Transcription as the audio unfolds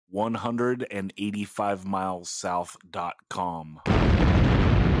185milessouth.com.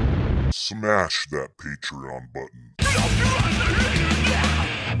 Smash that Patreon button.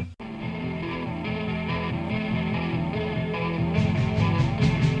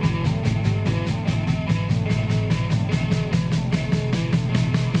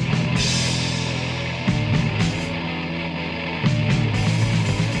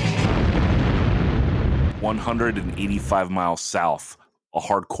 185 Miles South, a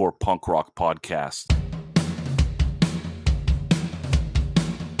hardcore punk rock podcast.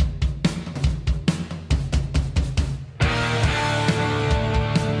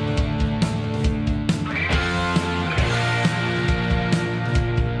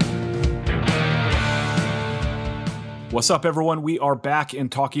 What's up, everyone? We are back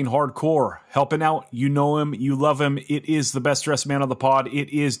and talking hardcore. Helping out, you know him, you love him. It is the best dressed man on the pod. It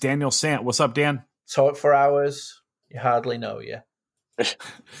is Daniel Sant. What's up, Dan? Talk for hours. You hardly know you.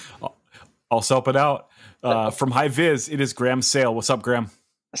 I'll help it out. From High Viz, it is Graham Sayle. What's up, Graham?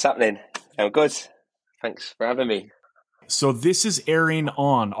 What's happening? I'm good. Thanks for having me. So this is airing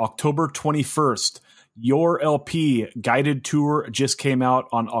on October 21st. Your LP Guided Tour just came out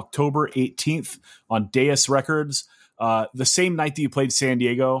on October 18th on Deus Records. The same night that you played San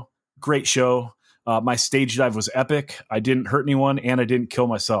Diego. Great show. My stage dive was epic. I didn't hurt anyone and I didn't kill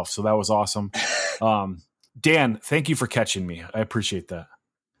myself. So that was awesome. Dan, thank you for catching me. I appreciate that.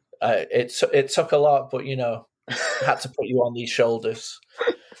 It took a lot, but you know, I had to put you on these shoulders.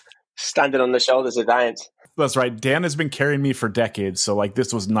 Standing on the shoulders of giants. That's right. Dan has been carrying me for decades. So like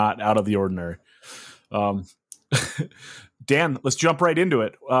this was not out of the ordinary. Dan, let's jump right into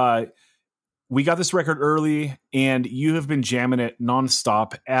it. We got this record early and you have been jamming it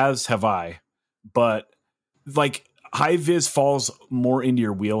nonstop, as have I. But like High Viz falls more into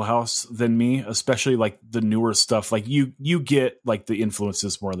your wheelhouse than me, especially like the newer stuff. Like you get like the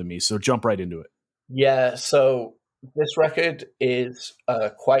influences more than me. So jump right into it. Yeah. So this record is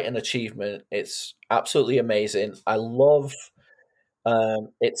quite an achievement. It's absolutely amazing. I love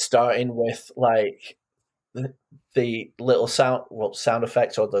it starting with like the little sound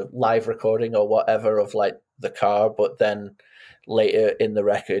effects or the live recording or whatever of like the car, but then later in the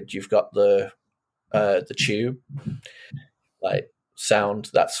record you've got the tube like sound.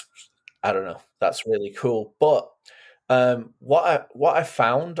 That's, I don't know, that's really cool. But what I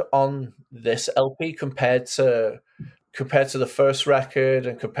found on this LP compared to the first record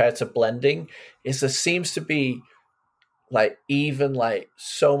and compared to Blending is there seems to be like even like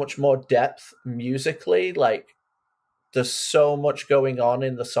so much more depth musically. Like there's so much going on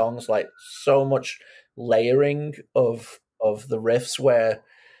in the songs, like so much layering of the riffs where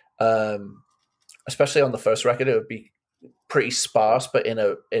especially on the first record it would be pretty sparse but in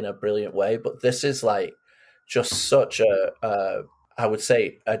a brilliant way. But this is like just such a I would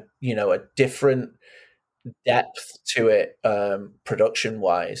say a different depth to it production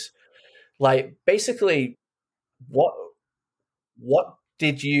wise. Like basically what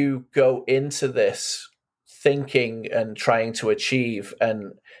did you go into this thinking and trying to achieve,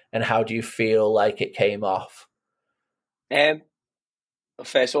 and how do you feel like it came off?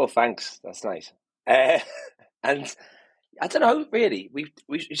 First of all, thanks. That's nice. And I don't know, really. We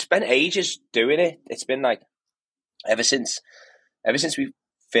spent ages doing it. It's been like ever since we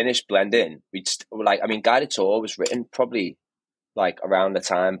finished Blending. Guided Tour was written probably like around the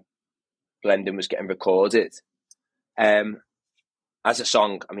time Blending was getting recorded. As a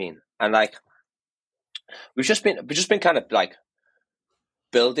song, and like we've just been kind of like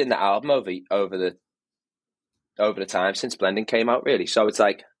building the album over the time since Blending came out, really. So it's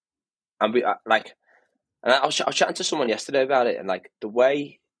like, and I was chatting to someone yesterday about it, and like the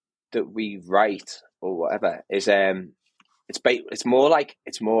way that we write or whatever is it's more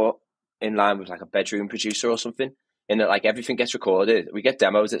in line with like a bedroom producer or something, in that like everything gets recorded. We get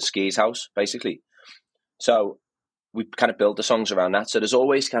demos at Ski's house basically, so we kind of build the songs around that. So there's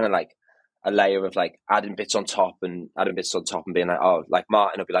always kind of like a layer of like adding bits on top and being like, oh, like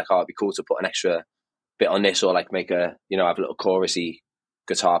Martin will be like, oh, it'd be cool to put an extra bit on this, or like make have a little chorusy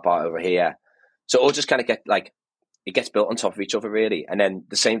guitar part over here. So it all just kind of it gets built on top of each other, really. And then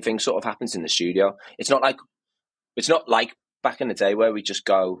the same thing sort of happens in the studio. It's not like back in the day where we just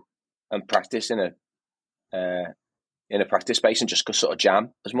go and practice in a practice space and just sort of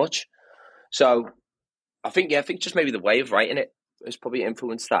jam as much. So I think just maybe the way of writing it has probably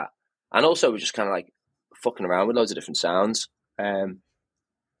influenced that. And also we're just kind of like fucking around with loads of different sounds and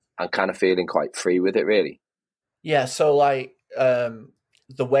kind of feeling quite free with it, really. Yeah, so like the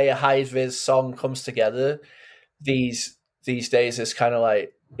way a High Viz song comes together these days is kind of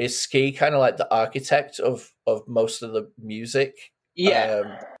like, is Ski kind of like the architect of most of the music?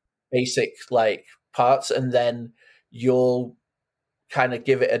 Yeah. basic like parts, and then you'll kind of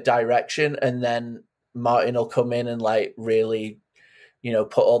give it a direction, and then Martin will come in and like really,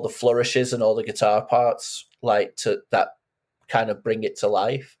 put all the flourishes and all the guitar parts like to that kind of bring it to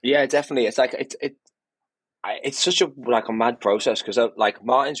life. Yeah, definitely. It's like it's such a mad process because like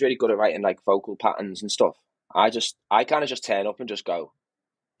Martin's really good at writing like vocal patterns and stuff. I kind of just turn up and just go,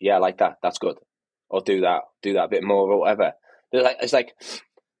 yeah, I like that. That's good. Or do that a bit more or whatever. But it's like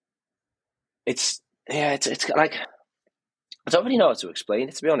I don't really know how to explain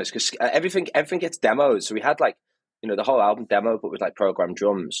it, to be honest, because everything gets demoed. So we had like, the whole album demo, but with like programmed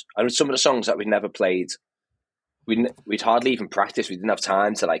drums. And some of the songs that we'd never played, we'd hardly even practice. We didn't have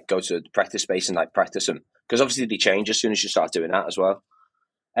time to like go to the practice space and like practice them, because obviously they change as soon as you start doing that as well.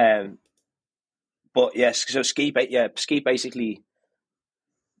 But yes, so Ski basically,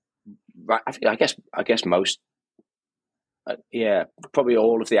 I guess most, probably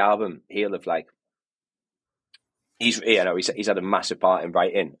all of the album he'll have like. He's had a massive part in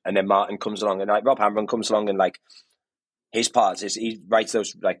writing, and then Martin comes along, and like Rob Hamron comes along, and like his parts is he writes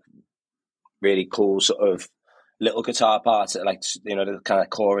those like really cool sort of little guitar parts that like the kind of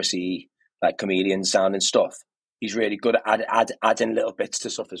chorusy like comedian sound and stuff. He's really good at adding little bits to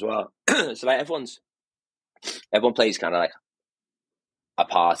stuff as well. So like everyone plays kind of like a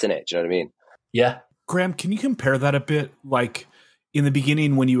part in it. Do you know what I mean? Yeah. Graham, can you compare that a bit? Like in the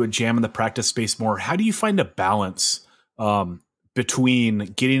beginning, when you would jam in the practice space more, how do you find a balance between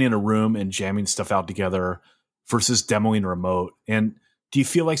getting in a room and jamming stuff out together versus demoing remote? And do you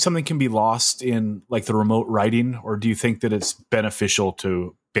feel like something can be lost in like the remote writing, or do you think that it's beneficial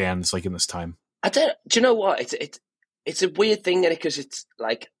to bands like in this time? Do you know what? It's a weird thing, because it's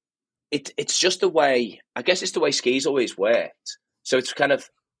like it's just the way, I guess it's the way Ski's always worked. So it's kind of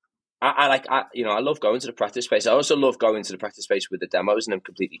I love going to the practice space. I also love going to the practice space with the demos and them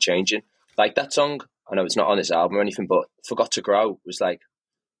completely changing. Like that song, I know it's not on this album or anything, but Forgot to Grow was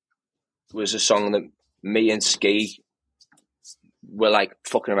a song that me and Ski were like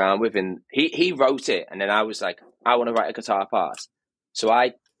fucking around with, and he wrote it, and then I was like, I want to write a guitar part. So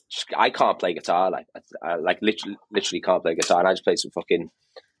I can't play guitar, like I literally can't play guitar, and I just played some fucking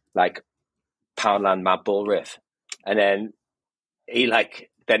like Poundland Mad Bull riff, and then he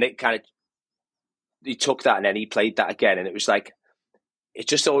took that and then he played that again, and it was like it's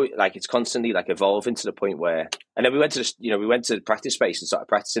just always like it's constantly like evolving to the point where, and then we went to the practice space and started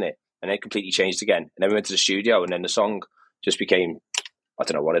practicing it, and then it completely changed again, and then we went to the studio, and then the song just became, I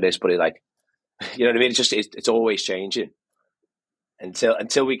don't know what it is, but it like, you know what I mean? It's always changing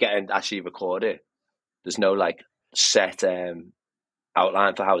until we get and actually record it. There's no like set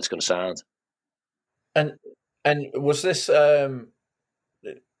outline for how it's going to sound. And was this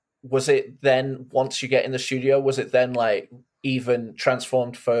was it then, once you get in the studio, was it then like even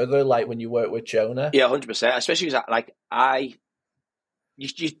transformed further, like when you worked with Jonah? Yeah, 100%. Especially because like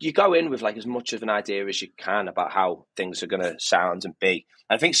you go in with like as much of an idea as you can about how things are going to sound and be.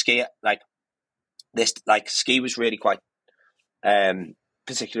 And I think Ski was really quite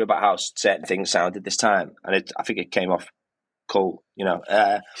particular about how certain things sounded this time, and I think it came off cool,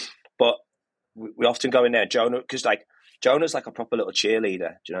 but we often go in there, Jonah, because like Jonah's like a proper little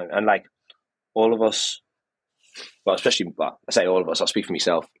cheerleader, and like all of us, I say all of us, I'll speak for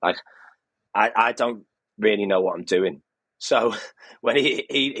myself, like I don't really know what I'm doing, so when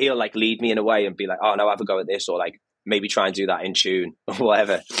he'll like lead me in a way and be like, oh no, have a go at this, or like maybe try and do that in tune or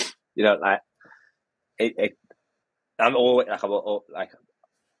whatever, like I'm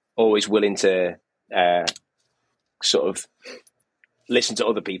always willing to sort of listen to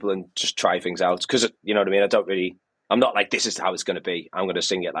other people and just try things out, because you know what I mean. I'm not like, this is how it's going to be, I'm going to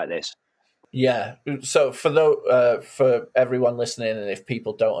sing it like this. Yeah. So for everyone listening, and if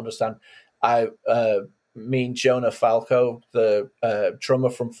people don't understand, me and Jonah Falco, the drummer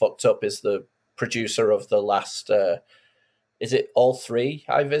from Fucked Up, is the producer of the last. Is it all three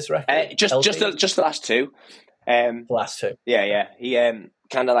High-Vis records? Just the last two. The last two. Yeah. He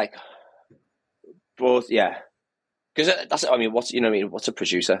kind of like both. Yeah. Because that's, I mean, what's a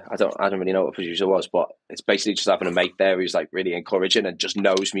producer? I don't really know what a producer was, but it's basically just having a mate there who's like really encouraging and just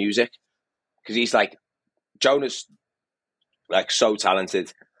knows music. Because he's like, Jonah's like so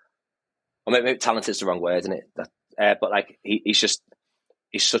talented. Or maybe talented is the wrong word, isn't it? But like he's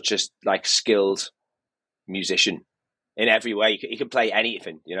such a like skilled musician in every way. He can play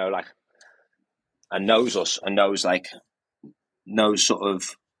anything, like, and knows us and knows sort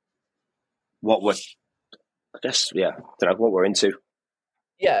of what we're. I guess, yeah, don't know what we're into.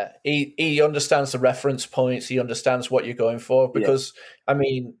 Yeah, he understands the reference points. He understands what you're going for, because, I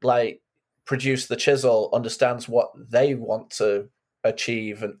mean, like, Produce the Chisel understands what they want to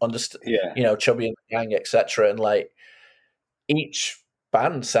achieve and understand, Yeah. you know, Chubby and the Gang, etc. And like each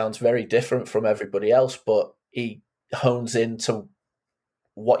band sounds very different from everybody else, but he hones into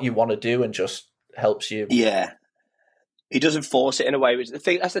what you want to do and just helps you. Yeah. He doesn't force it in a way. Which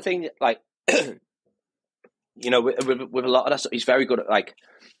that's the thing. Like, you know, with a lot of that stuff, he's very good at like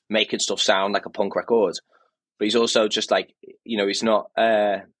making stuff sound like a punk record, but he's also just like, you know, he's not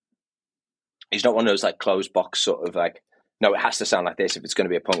one of those like closed box sort of like, no, it has to sound like this if it's going to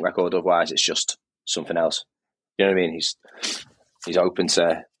be a punk record, otherwise it's just something else. You know what I mean? He's open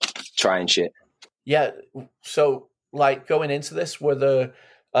to trying shit. Yeah. So like going into this, were there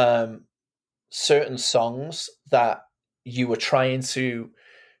certain songs that you were trying to,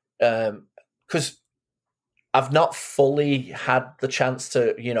 because I've not fully had the chance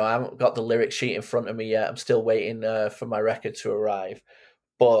to, you know, I haven't got the lyric sheet in front of me yet. I'm still waiting for my record to arrive.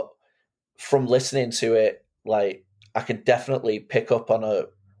 But from listening to it, like I can definitely pick up on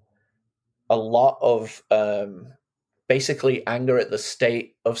a lot of basically anger at the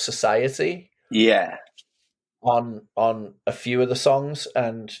state of society. Yeah. On a few of the songs,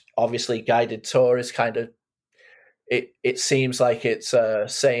 and obviously Guided Tour is kind of it seems like it's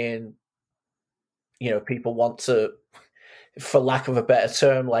saying, you know, people want to, for lack of a better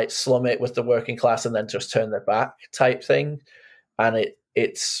term, like slum it with the working class and then just turn their back type thing. And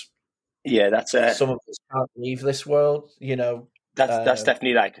it's that's some of us can't leave this world, you know. That's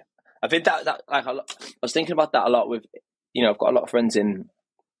definitely like, I think that like I was thinking about that a lot with, you know, I've got a lot of friends in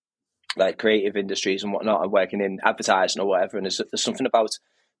like creative industries and whatnot, and working in advertising or whatever, and there's something about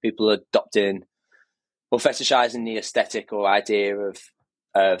people adopting or fetishizing the aesthetic or idea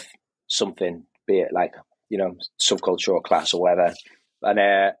of something, be it like, you know, subculture or class or whatever, and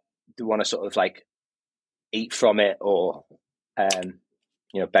they want to sort of like eat from it or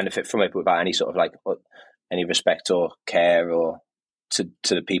you know, benefit from it without any sort of like any respect or care or to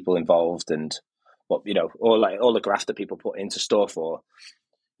the people involved, and what, you know, or like all the graft that people put into stuff, or,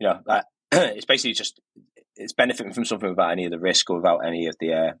 you know, it's basically just, it's benefiting from something without any of the risk or without any of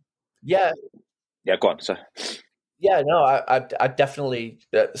the yeah go on. So yeah, no, I definitely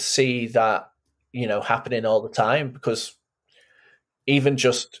see that, you know, happening all the time, because even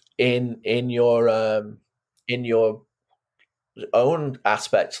just in your own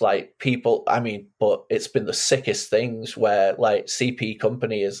aspects, like people, I mean, but it's been the sickest things where like CP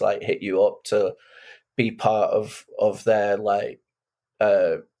Company has like hit you up to be part of their like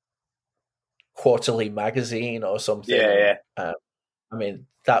quarterly magazine or something. Yeah. I mean,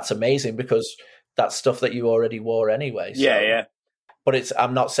 that's amazing because that's stuff that you already wore anyway. So. Yeah. But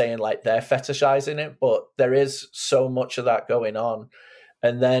I'm not saying like they're fetishizing it, but there is so much of that going on.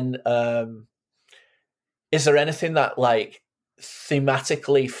 And then is there anything that like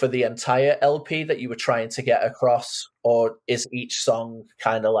thematically for the entire LP that you were trying to get across, or is each song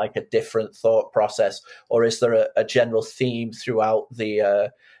kind of like a different thought process, or is there a general theme throughout the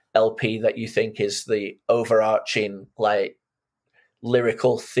LP that you think is the overarching like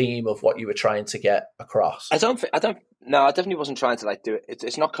lyrical theme of what you were trying to get across? I definitely wasn't trying to like do it.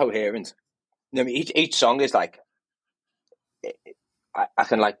 It's not coherent. I mean, each song is like, I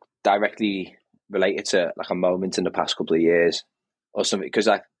can like directly relate it to like a moment in the past couple of years or something, because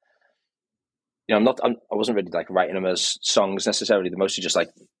like, you know, I wasn't really like writing them as songs necessarily. They're mostly just like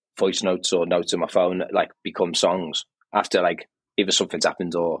voice notes or notes on my phone that like become songs after like either something's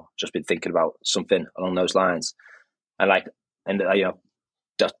happened or just been thinking about something along those lines. And like, and you know,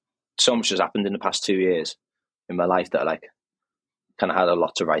 so much has happened in the past 2 years in my life that I like kind of had a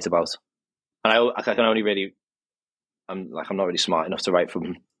lot to write about. And I can only really, I'm not really smart enough to write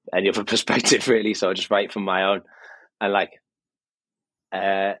from any other perspective really, so I just write from my own. And like,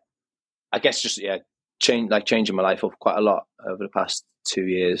 I guess just changing my life up quite a lot over the past 2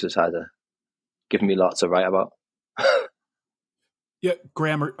 years has given me lots to write about. Yeah,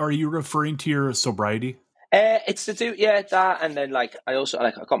 Graham, are you referring to your sobriety? It's to do, that, and then like I also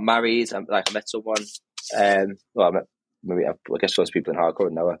I got married. I met someone. Well, I guess most people in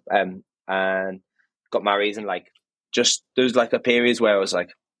hardcore know her. And got married, and like just there was like a period where I was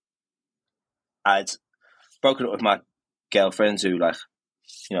like, I'd broken up with my girlfriend, who like,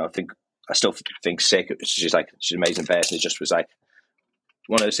 you know, I still think sick. She's an amazing person. It just was like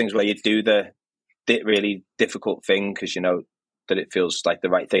one of those things where you do the really difficult thing because you know that it feels like the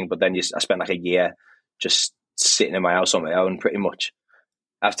right thing, but then I spent like a year just sitting in my house on my own pretty much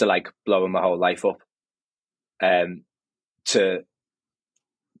after like blowing my whole life up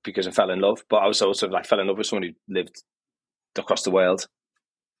because I fell in love. But I was also like fell in love with someone who lived across the world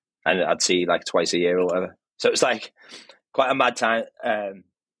and I'd see like twice a year or whatever. So it was like quite a mad time. I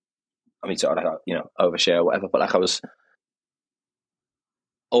mean, sort of like, you know, overshare or whatever, but like I was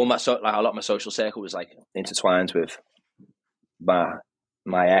all my a lot of my social circle was like intertwined with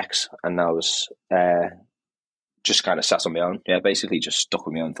my ex, and I was just kind of sat on my own. Yeah, basically just stuck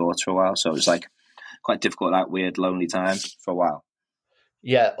with my own thoughts for a while. So it was like quite difficult, that weird, lonely time for a while.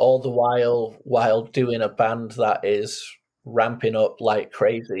 Yeah, all the while doing a band that is ramping up like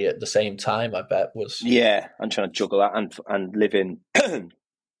crazy at the same time, I bet was. Yeah, I'm trying to juggle that and living and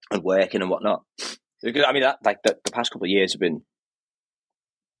working and whatnot. Because I mean, like the past couple of years have been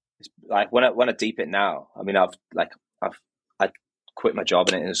like when I deep it now. I mean, I quit my job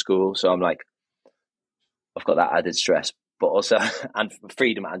in a school, so I'm like, I've got that added stress, but also and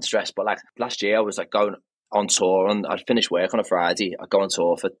freedom and stress. But like last year, I was like going on tour, and I'd finish work on a Friday. I'd go on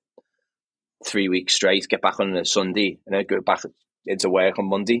tour for 3 weeks straight, get back on a Sunday, and then go back into work on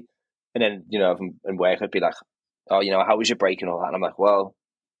Monday. And then, you know, in work, I'd be like, oh, you know, how was your break and all that? And I'm like, well,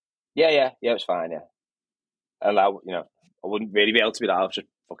 yeah, it was fine, yeah. And I wouldn't really be able to be like, I've just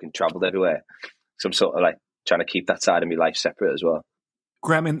fucking travelled everywhere. So I'm sort of like trying to keep that side of my life separate as well.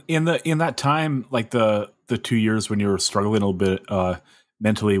 Graham, in that time, like the 2 years when you were struggling a little bit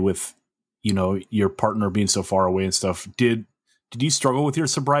mentally with, you know, your partner being so far away and stuff, did you struggle with your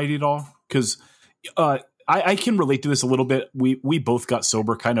sobriety at all? Because I can relate to this a little bit. We both got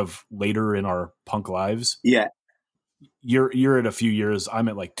sober kind of later in our punk lives. Yeah, you're at a few years. I'm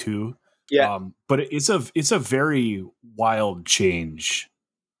at like 2. Yeah, but it's a very wild change.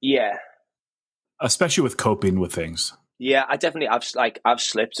 Yeah, especially with coping with things. Yeah, I've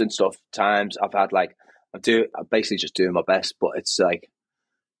slipped and stuff times. I've had like I'm basically just doing my best, but it's like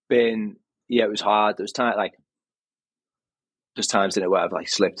been it was hard. There's times in it where I've like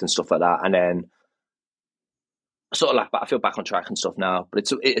slipped and stuff like that, and then sort of like I feel back on track and stuff now.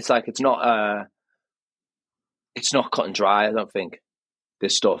 But it's like it's not cut and dry. I don't think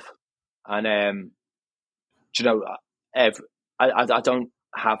this stuff, and you know, I don't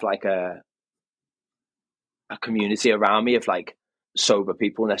have like a community around me of like sober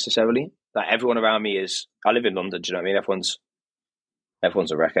people necessarily. Like everyone around me I live in London. Do you know what I mean?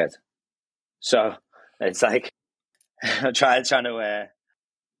 Everyone's a wreckhead. So it's like I'm trying to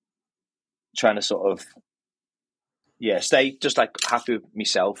sort of stay just like happy with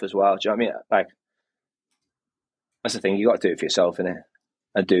myself as well. Do you know what I mean? Like that's the thing. You got to do it for yourself, innit?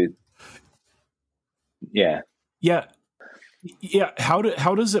 And do. Yeah. How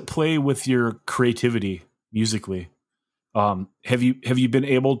does it play with your creativity musically? Have you been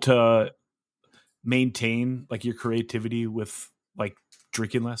able to maintain like your creativity with like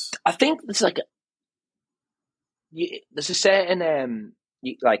drinking less? I think there's like there's a certain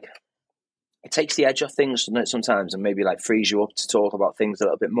like it takes the edge off things sometimes, and maybe like frees you up to talk about things a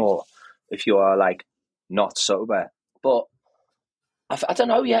little bit more if you are like not sober. But I don't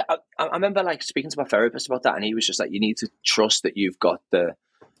know. Yeah, I remember like speaking to my therapist about that, and he was just like, you need to trust that you've got that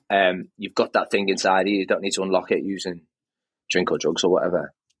thing inside you. You don't need to unlock it using drink or drugs or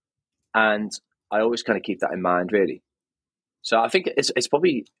whatever. And I always kind of keep that in mind, really. So I think it's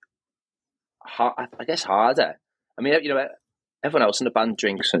probably hard, I guess harder. I mean, you know, everyone else in the band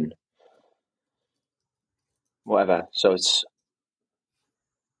drinks and whatever. So it's,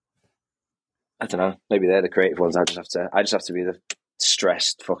 I don't know. Maybe they're the creative ones. I just have to be the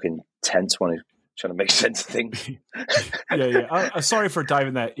stressed, fucking tense one who's trying to make sense of things. Yeah. Sorry for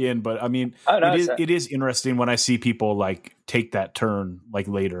diving that in, but I mean, it is interesting when I see people like take that turn like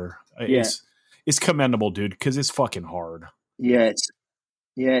later. Yeah. It's commendable, dude, because it's fucking hard. Yeah,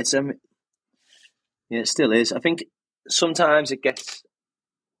 it still is. I think sometimes it gets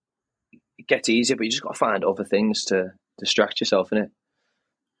easier, but you just got to find other things to distract yourself in it.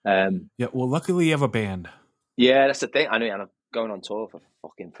 Yeah, well, luckily you have a band. Yeah, that's the thing. I mean, I'm going on tour for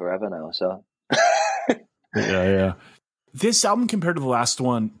fucking forever now, so. Yeah. This album compared to the last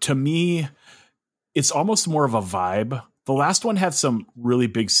one, to me, it's almost more of a vibe. The last one had some really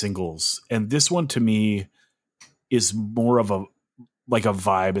big singles, and this one to me is more of a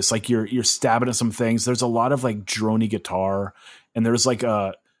vibe. It's like you're stabbing at some things. There's a lot of like drony guitar, and there's like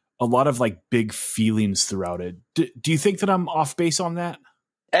a lot of like big feelings throughout it. Do you think that I'm off base on that?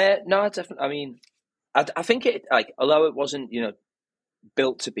 No, definitely. I mean, I think it like, although it wasn't, you know,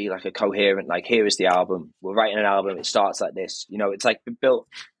 built to be like a coherent, like, here is the album, we're writing an album, it starts like this, you know, it's like built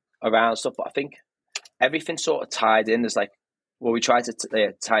around stuff. But I think everything sort of tied in. There's like, well, we tried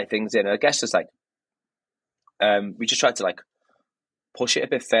to tie things in. And I guess it's like, we just tried to like push it a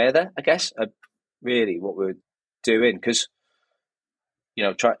bit further, I guess, really what we're doing. Because, you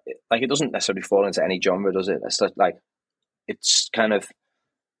know, it doesn't necessarily fall into any genre, does it? It's like it's kind of,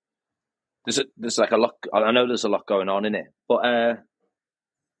 there's like a lot, I know there's a lot going on in it, but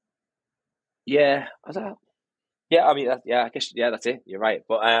yeah, I don't know. Yeah, I mean, I guess, yeah, that's it. You're right.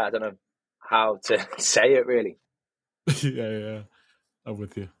 But I don't know how to say it, really. Yeah. I'm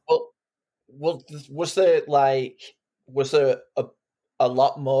with you. Well, was there a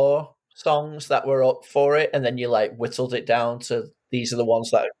lot more songs that were up for it, and then you like whittled it down to these are the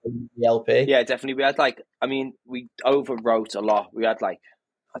ones that are in the LP? Yeah, definitely. We had we overwrote a lot. We had I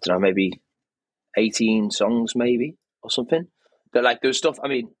don't know, maybe 18 songs, maybe, or something. But there was stuff. I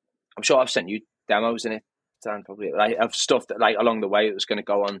mean, I'm sure I've sent you demos in it, Dan, probably. Of stuff that along the way it was going to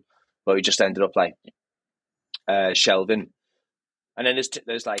go on, but we just ended up shelving. And then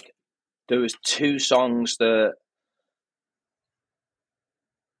there was 2 songs that.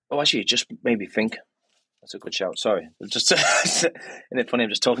 Oh, actually, it just made me think. That's a good shout. Sorry, just isn't it funny? I'm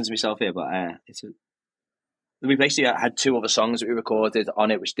just talking to myself here, but we basically had 2 other songs that we recorded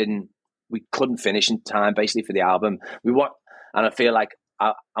on it, which we couldn't finish in time, basically, for the album. And I feel like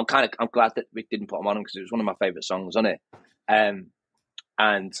I'm glad that we didn't put them on because it was one of my favorite songs on it.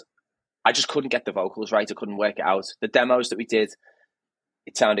 And I just couldn't get the vocals right. I couldn't work it out. The demos that we did,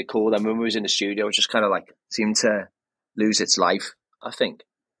 it sounded cool. Then when we was in the studio, it just kind of seemed to lose its life, I think.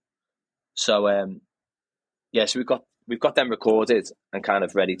 So so we've got them recorded and kind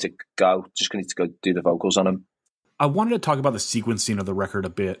of ready to go. Just need to go do the vocals on them. I wanted to talk about the sequencing of the record a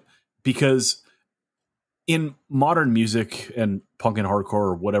bit because in modern music and punk and hardcore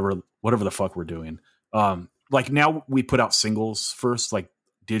or whatever the fuck we're doing, now we put out singles first,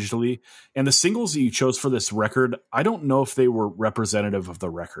 digitally, and the singles that you chose for this record, I don't know if they were representative of the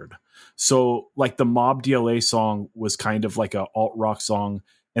record. So the Mob DLA song was kind of like a alt rock song,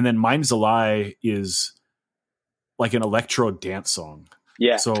 and then Mine's a Lie is like an electro dance song.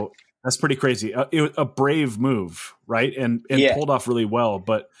 Yeah. So that's pretty crazy. A brave move, right? And pulled off really well,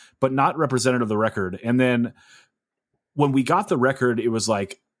 but not representative of the record. And then when we got the record, it was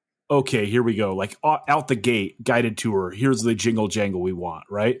okay, here we go. Out the gate, guided tour. Here's the jingle jangle we want,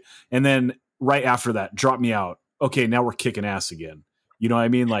 right? And then right after that, Drop Me Out. Okay, now we're kicking ass again. You know what I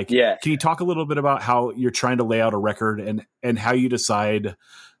mean? Can you talk a little bit about how you're trying to lay out a record and how you decide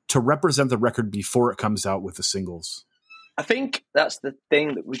to represent the record before it comes out with the singles? I think that's the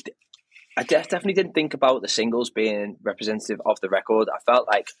thing that I definitely didn't think about the singles being representative of the record. I felt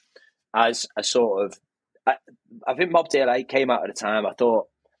like as a sort of, I think Mob DLA came out at a time, I thought,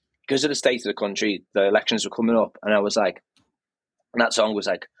 because of the state of the country, the elections were coming up, and I was and that song was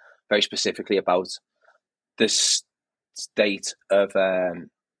very specifically about this state of the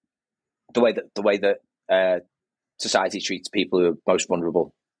way that society treats people who are most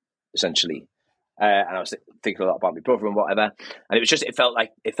vulnerable, essentially. And I was thinking a lot about my brother and whatever, and it felt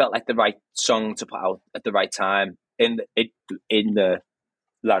like the right song to put out at the right time in the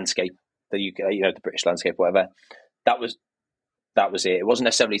landscape, the UK, the British landscape, whatever. That was it. It wasn't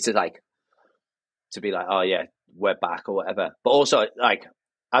necessarily to be oh yeah, we're back or whatever, but also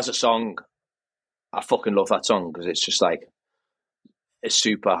as a song, I fucking love that song because it's just it's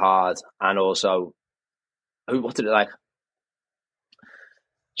super hard, and also what did it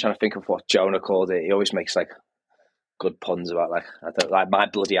trying to think of what Jonah called it. He always makes good puns about My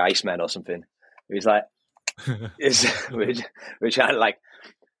Bloody Icemen or something. He was which kind of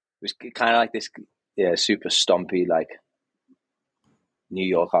was kind of this super stompy New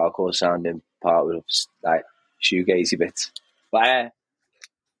York hardcore sounding part with shoegazy bits. But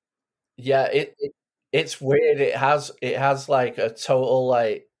it's weird. It has a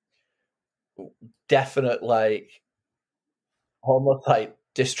total definite almost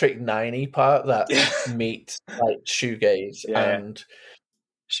District 90 part that meets shoegaze and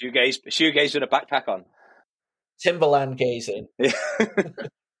shoegaze with a backpack on, Timberland gazing.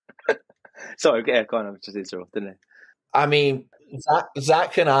 Sorry, go on. I'm just interrupting it. I mean,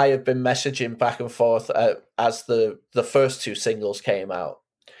 Zach and I have been messaging back and forth as the first 2 singles came out,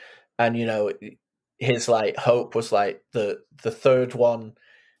 and his hope was the third one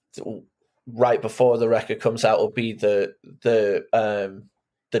right before the record comes out will be the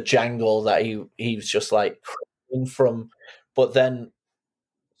jangle that he was just craving from. But then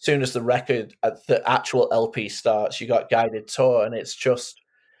as soon as the actual LP starts, you got Guided Tour, and it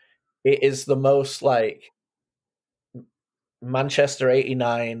is the most Manchester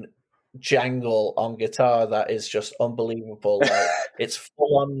 89 jangle on guitar that is just unbelievable. It's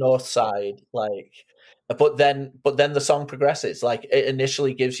full on North Side, but then the song progresses. It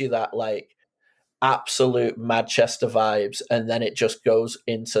initially gives you that absolute Manchester vibes, and then it just goes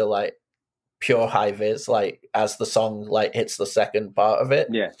into pure high vis as the song hits the second part of it.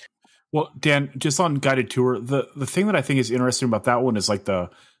 Yeah. Well, Dan, just on Guided Tour, the thing that I think is interesting about that one is the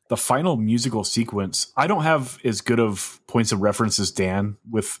final musical sequence. I don't have as good of points of reference as Dan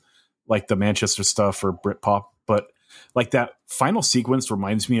with the Manchester stuff or Britpop, but like that final sequence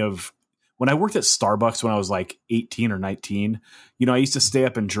reminds me of when I worked at Starbucks when I was like 18 or 19. You know, I used to stay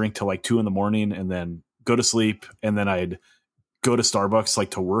up and drink till like 2 a.m. and then go to sleep, and then I'd go to Starbucks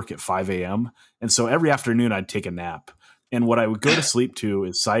like to work at 5 a.m. And so every afternoon I'd take a nap. And what I would go to sleep to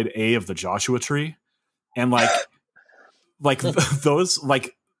is side A of the Joshua Tree. And those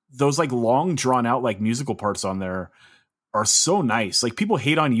long drawn out like musical parts on there are so nice. Like people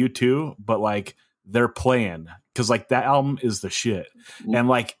hate on U2, but like they're playing because like that album is the shit. And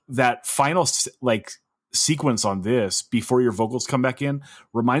like that final like sequence on this before your vocals come back in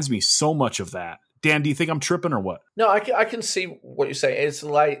reminds me so much of that. Dan, do you think I'm tripping or what? No, I can see what you're saying. It's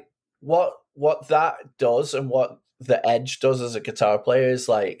like what that does and what the Edge does as a guitar player is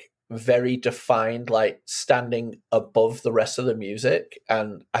like very defined, like standing above the rest of the music.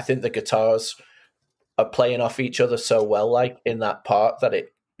 And I think the guitars are playing off each other so well, like in that part, that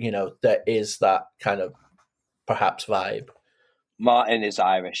it, you know, there is that kind of perhaps vibe. Martin is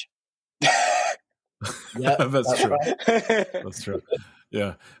Irish. Yeah, that's true. Right. That's true.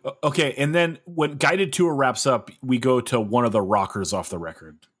 Yeah. Okay. And then when Guided Tour wraps up, we go to one of the rockers off the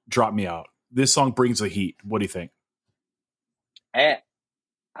record, Drop Me Out. This song brings the heat. What do you think?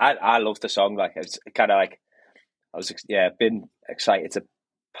 I love the song. Like it's kind of like been excited to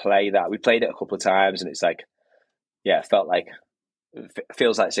play that. We played it a couple of times, and it's like, it felt like it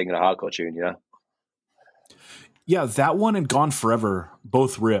feels like singing a hardcore tune, you know. Yeah, that one and Gone Forever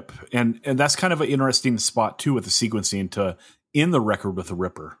both rip, and that's kind of an interesting spot too with the sequencing to end the record with a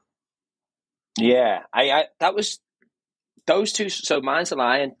ripper. Yeah, I that was those two. So Mine's a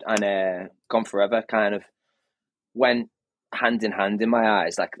Lie and Gone Forever kind of went hand in hand in my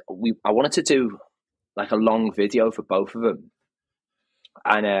eyes. Like I wanted to do like a long video for both of them,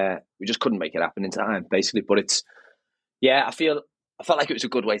 and we just couldn't make it happen in time, basically. But it's I felt like it was a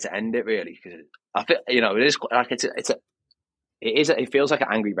good way to end it, really, because I feel, you know, it is like it feels like an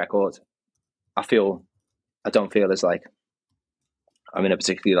angry record. I don't feel as like I'm in a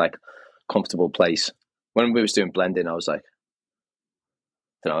particularly like comfortable place. When we was doing blending, I was like,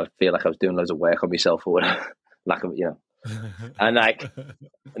 I feel like I was doing loads of work on myself or whatever. Like, you know, and like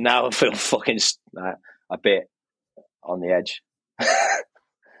now I feel fucking a bit on the edge.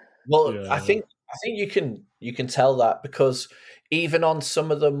 Well, yeah. I think you can tell that because even on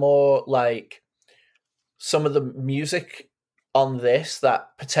some of the more like some of the music on this that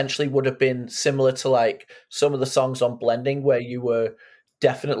potentially would have been similar to like some of the songs on Blending where you were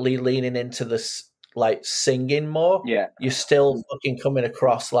definitely leaning into this like singing more. Yeah, you're still fucking coming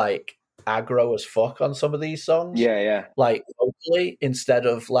across like aggro as fuck on some of these songs. Yeah. Like vocally instead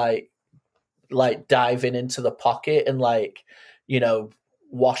of like diving into the pocket and like, you know,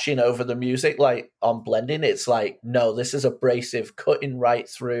 washing over the music like on Blending. It's like, no, this is abrasive, cutting right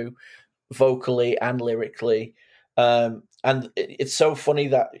through vocally and lyrically. And it's so funny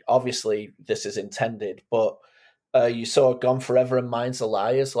that obviously this is intended, but you saw Gone Forever and Mine's a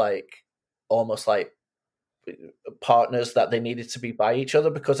Lie as like almost like partners that they needed to be by each other,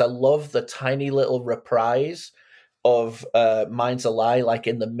 because I love the tiny little reprise of Mine's a Lie, like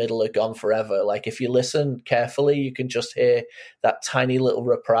in the middle of Gone Forever. Like if you listen carefully, you can just hear that tiny little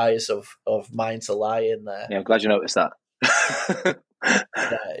reprise of Mine's a Lie in there. Yeah, I'm glad you noticed that.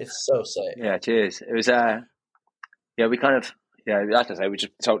 Yeah, it's so sick. Yeah, cheers. It was we kind of like I say, we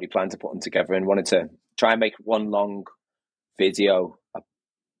just totally planned to put them together and wanted to try and make one long video,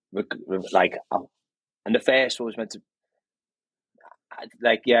 like, and the first one was meant to,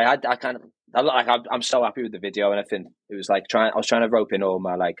 like, I kind of, I'm so happy with the video and everything. It was like I was trying to rope in all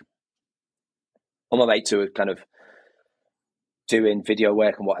my mates who were kind of doing video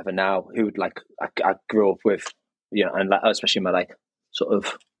work and whatever now, who would like I grew up with, you know, and like especially in my like sort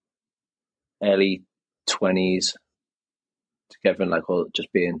of early 20s together and like all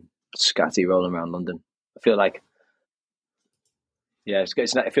just being scatty rolling around London. I feel like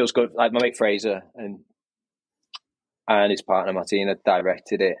it feels good. Like my mate Fraser and his partner Martina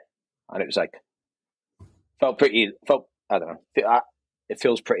directed it, and it was like I don't know. It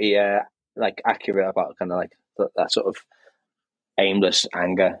feels pretty like accurate about kind of like that sort of aimless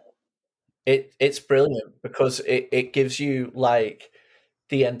anger. It's brilliant because it gives you like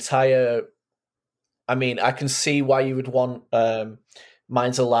the entire. I mean, I can see why you would want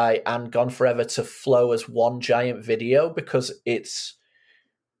Mine's a Lie and Gone Forever to flow as one giant video, because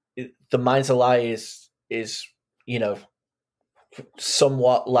the Mine's a Lie is you know,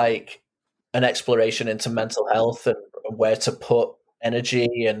 somewhat like an exploration into mental health and where to put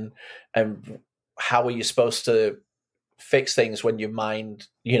energy and how are you supposed to fix things when your mind,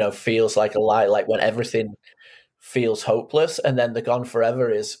 you know, feels like a lie, like when everything feels hopeless. And then the Gone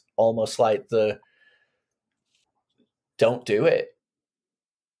Forever is almost like the don't do it.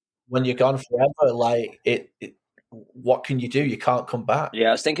 When you're gone forever, like what can you do? You can't come back. Yeah,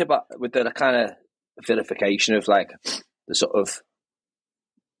 I was thinking about with the kind of vilification of like the sort of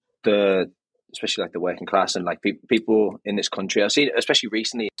especially like the working class and like people in this country. I've seen, especially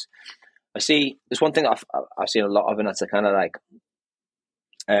recently, there's one thing I've seen a lot of, and that's a kind of like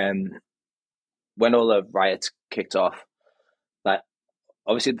when all the riots kicked off, like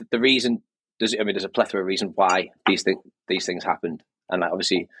obviously the reason there's a plethora of reasons why these things happened, and like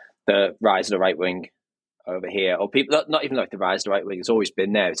obviously the rise of the right wing over here, or people not even like the rise of the right wing, it's always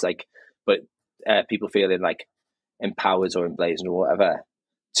been there. It's like, but people feeling like empowered or emblazoned or whatever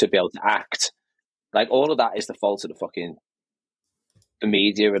to be able to act, like all of that is the fault of the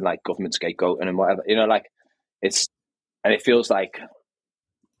media and like government scapegoating and whatever, like it feels like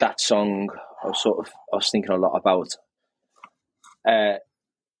that song. I was thinking a lot about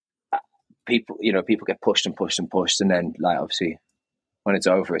people. People get pushed and pushed and pushed, and then like obviously when it's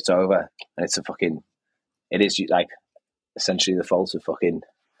over, and it is like essentially the fault of fucking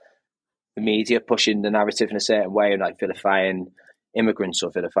the media pushing the narrative in a certain way and like vilifying immigrants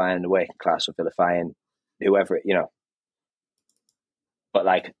or vilifying the working class or vilifying whoever, but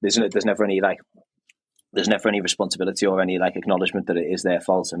like there's never any responsibility or any like acknowledgement that it is their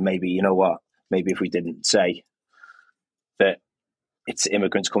fault. And maybe if we didn't say that it's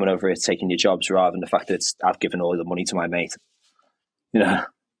immigrants coming over here taking your jobs rather than the fact that I've given all the money to my mate, 100%.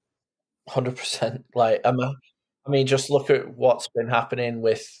 Like just look at what's been happening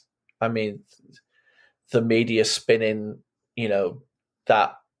with the media spinning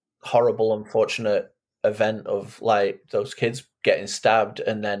that horrible, unfortunate event of like those kids getting stabbed,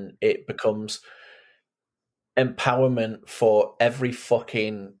 and then it becomes empowerment for every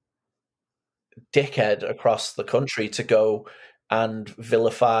fucking dickhead across the country to go and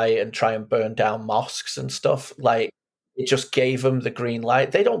vilify and try and burn down mosques and stuff. Like, it just gave them the green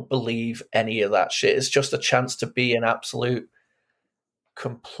light. They don't believe any of that shit. It's just a chance to be an absolute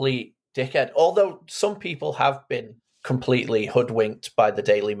complete dickhead. Although some people have been completely hoodwinked by the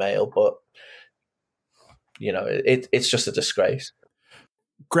Daily Mail, but it's just a disgrace.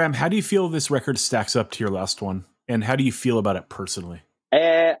 Graham, how do you feel this record stacks up to your last one, and how do you feel about it personally?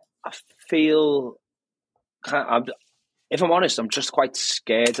 I feel, if I'm honest, I'm just quite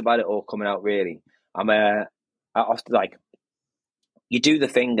scared about it all coming out. Really, I often like you do the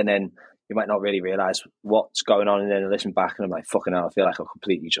thing, and then you might not really realize what's going on, and then I listen back, and I'm like, fucking hell, I feel like I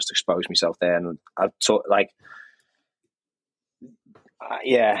completely just exposed myself there, and I've taught like.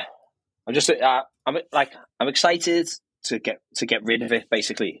 Yeah, I'm excited to get rid of it,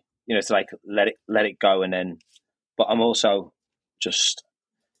 basically, to like let it go, and then, but I'm also just,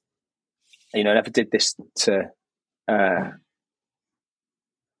 I never did this to, I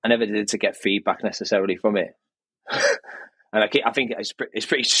never did it to get feedback necessarily from it, and I think it's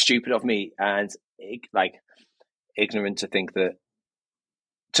pretty stupid of me and like ignorant to think that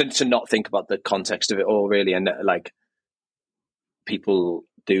to not think about the context of it all, really, and like. People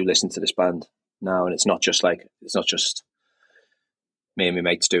do listen to this band now, and it's not just me and my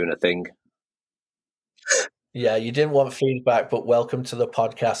mates doing a thing. Yeah, you didn't want feedback, but welcome to the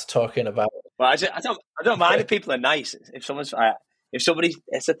podcast talking about it. Well, I don't mind if people are nice. If somebody,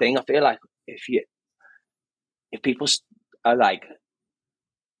 it's a thing. I feel like if people are like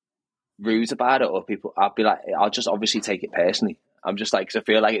rude about it, or people, I'll be like, I'll just obviously take it personally. I'm just like, 'cause I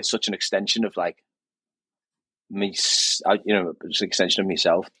feel like it's such an extension of like. Me, just an extension of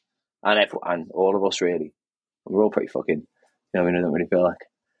myself, and all of us, really. We're all pretty fucking, we don't really feel like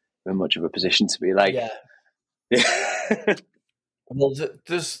we're in much of a position to be like, yeah. Well,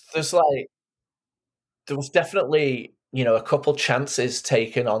 there's like, there was definitely a couple chances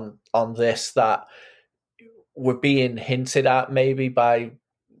taken on this that were being hinted at maybe by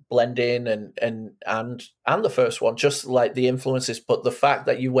Blending and the first one, just like the influences, but the fact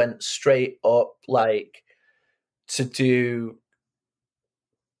that you went straight up like. To do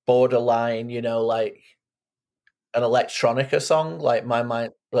borderline, like an electronica song, like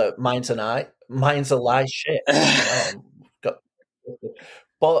Mine's a Lie shit.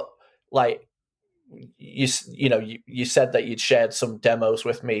 But like you said that you'd shared some demos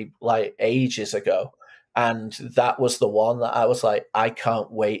with me like ages ago, and that was the one that I was like, I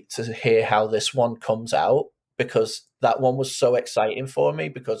can't wait to hear how this one comes out, because that one was so exciting for me,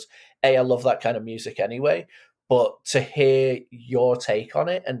 because I love that kind of music anyway. But to hear your take on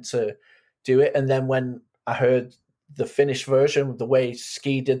it and to do it, and then when I heard the finished version, the way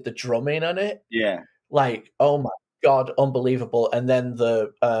Ski did the drumming on it, like, oh my god, unbelievable! And then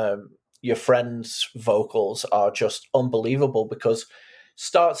the your friend's vocals are just unbelievable, because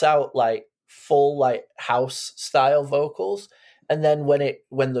starts out like full like house style vocals, and then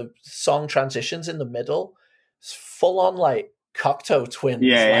when the song transitions in the middle, it's full on like Cocteau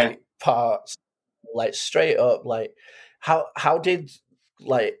Twins parts, like straight up. Like how did,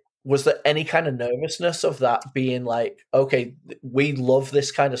 like, was there any kind of nervousness of that being like, okay, we love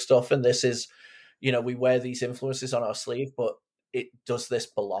this kind of stuff and this is, we wear these influences on our sleeve, but does this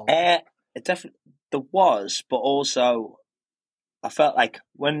belong? It definitely there was, but also I felt like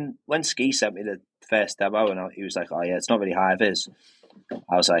when Ski sent me the first demo and he was like, "Oh yeah, it's not really high vis,"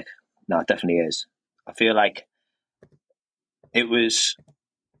 I was like, "No, it definitely is." I feel like it was.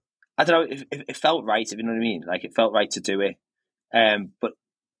 I don't know. It felt right, if you know what I mean. Like it felt right to do it, but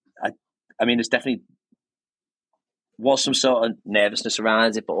I mean, there's definitely was some sort of nervousness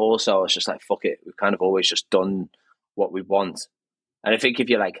around it, but also it's just like, fuck it. We've kind of always just done what we want, and I think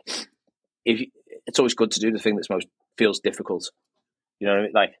it's always good to do the thing that's most feels difficult. You know what I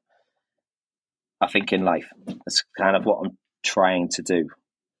mean? Like, I think in life, that's kind of what I'm trying to do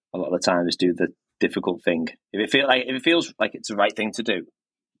a lot of the time, is do the difficult thing. If it feels like it's the right thing to do,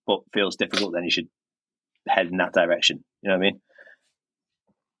 but feels difficult, then you should head in that direction. You know what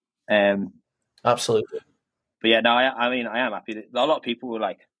I mean? Absolutely. But yeah, no, I mean, I am happy. A lot of people were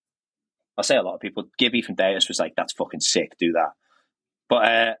like, I say a lot of people, Gibby from Deus was like, "That's fucking sick, do that."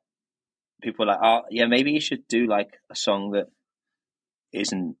 But people were like, "Oh, yeah, maybe you should do like a song that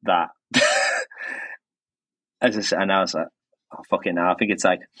isn't that." As I said, and I was like, "Oh, fuck it now." I think it's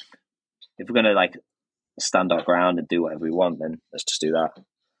like, if we're gonna like stand our ground and do whatever we want, then let's just do that.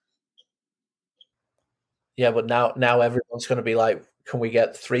 Yeah, but now everyone's going to be like, "Can we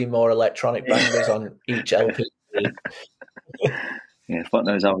get 3 more electronic bangers on each LP?" Yeah, fuck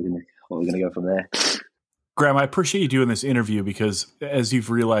knows how we're going to go from there. Graham, I appreciate you doing this interview because, as you've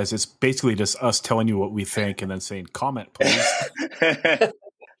realized, it's basically just us telling you what we think and then saying, "Comment, please."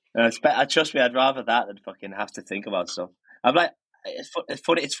 Trust me, I'd rather that than fucking have to think about stuff. I'm like,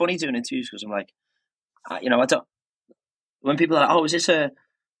 it's funny doing interviews because I'm like, I don't. When people are like, "Oh, was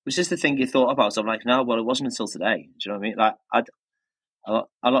this the thing you thought about?" So I'm like, "No, well, it wasn't until today." Do you know what I mean? Like, a lot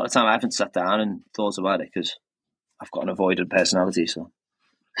of the time I haven't sat down and thought about it because I've got an avoidant personality. So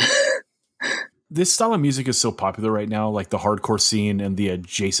this style of music is so popular right now, like the hardcore scene and the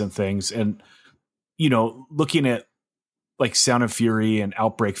adjacent things. And, looking at like Sound and Fury and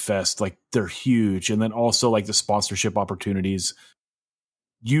Outbreak Fest, like they're huge. And then also like the sponsorship opportunities.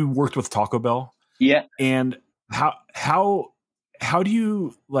 You worked with Taco Bell. Yeah. And how do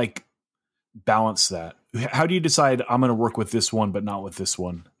you like balance that? How do you decide I'm going to work with this one, but not with this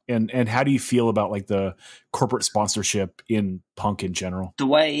one? And how do you feel about like the corporate sponsorship in punk in general? The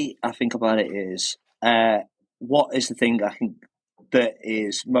way I think about it is, what is the thing I think that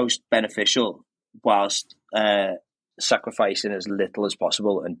is most beneficial whilst sacrificing as little as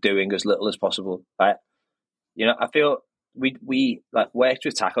possible and doing as little as possible, right? I feel we like worked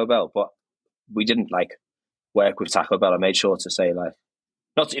with Taco Bell, but we didn't like work with Taco Bell. I made sure to say like,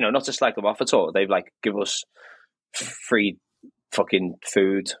 not to slag them off at all. They've like give us free fucking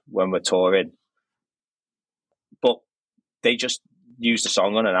food when we're touring, but they just used a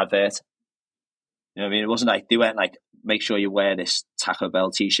song on an advert. You know what I mean? It wasn't like they weren't like, "Make sure you wear this Taco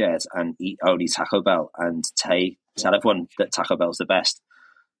Bell t-shirt and eat only Taco Bell and tell everyone that Taco Bell's the best."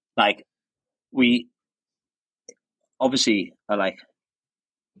 Like, we obviously are like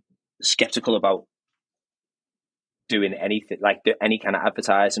skeptical about doing anything like any kind of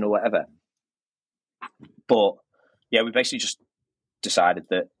advertising or whatever. But yeah, we basically just decided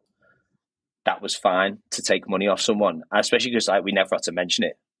that was fine to take money off someone, especially because like we never had to mention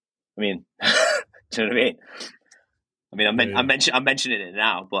it. I mean, do you know what I mean? I'm mentioning it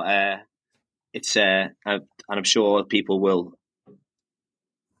now, but it's and I'm sure people will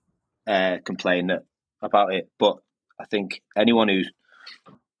complain about it. But I think anyone who,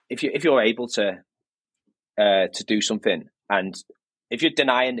 if you're able to do something, and if you're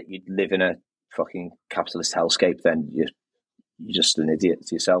denying that you live in a fucking capitalist hellscape, then you're just an idiot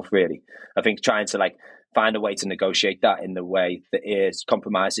to yourself, really. I think trying to like find a way to negotiate that in the way that is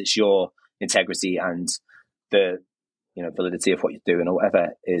compromises your integrity and the validity of what you're doing or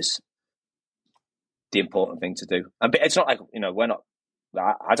whatever is the important thing to do. And it's not like we're not.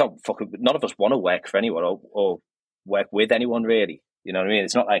 I don't fucking. None of us want to work for anyone or work with anyone, really. You know what I mean?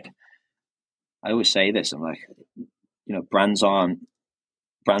 It's not like, I always say this. I'm like, brands aren't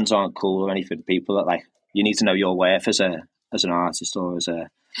cool or anything. People that like, you need to know your worth as an artist or as a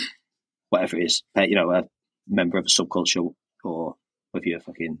whatever it is. A member of a subculture, or if you're a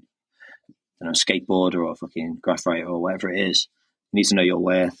fucking skateboarder or a fucking graph writer or whatever it is. You need to know your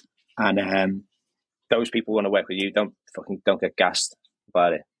worth, and those people want to work with you. Don't get gassed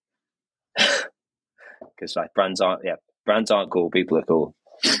about it. because like brands aren't cool, people are cool.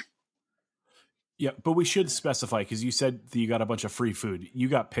 Yeah, but we should specify, because you said that you got a bunch of free food. You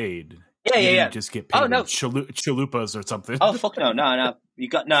got paid. Yeah, you yeah, didn't yeah. Just get paid. Oh no, chalupas or something. Oh fuck no. You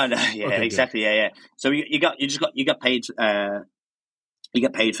got no. Yeah, okay, exactly. Good. Yeah. So you get paid. You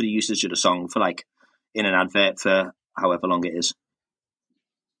get paid for the usage of the song for like in an advert for however long it is.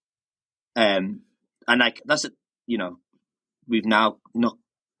 And like that's it. You know, we've now not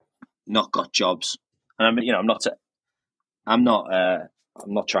got jobs, and I'm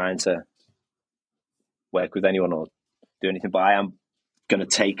not trying to work with anyone or do anything, but I am going to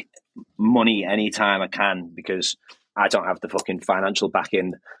take money anytime I can because I don't have the fucking financial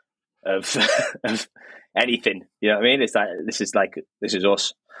backing of of anything. You know what I mean? It's like this is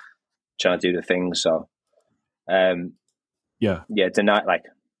us trying to do the thing. So, tonight, like,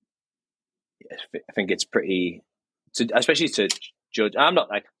 I think it's pretty, especially to judge. I'm not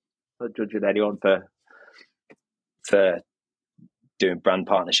judging anyone for doing brand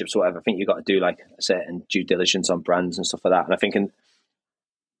partnerships or whatever. I think you've got to do like a certain due diligence on brands and stuff like that. And I think,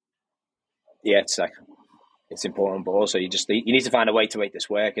 it's like it's important, but also you need to find a way to make this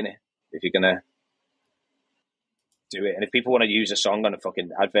work, innit? If you're gonna do it, and if people want to use a song on a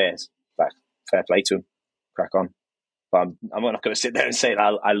fucking advert, like fair play to them, crack on. But I'm not going to sit there and say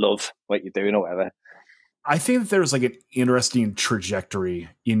that I love what you're doing or whatever. I think that there's like an interesting trajectory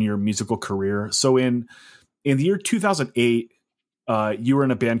in your musical career. So in the year 2008, you were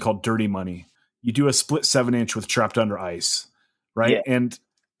in a band called Dirty Money. You do a split 7-inch with Trapped Under Ice, right? Yeah. And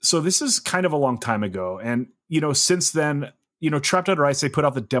so this is kind of a long time ago. And, since then, Trapped Under Ice, they put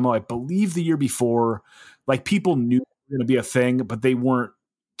out the demo, I believe the year before. Like people knew it was going to be a thing, but they weren't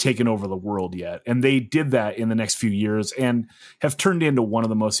taking over the world yet. And they did that in the next few years and have turned into one of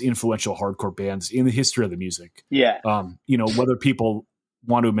the most influential hardcore bands in the history of the music. Yeah. Whether people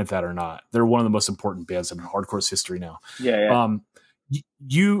want to admit that or not, they're one of the most important bands in hardcore's history now. Yeah.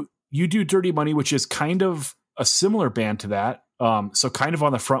 You do Dirty Money, which is kind of a similar band to that. So kind of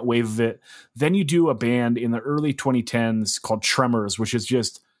on the front wave of it. Then you do a band in the early 2010s called Tremors, which is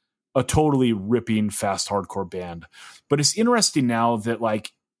just a totally ripping fast hardcore band. But it's interesting now that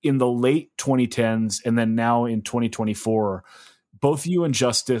like in the late 2010s and then now in 2024, both you and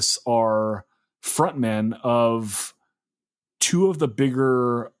Justice are frontmen of two of the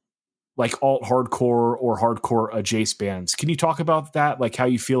bigger like alt hardcore or hardcore adjacent bands. Can you talk about that? Like how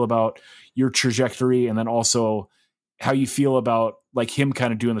you feel about your trajectory and then also how you feel about like him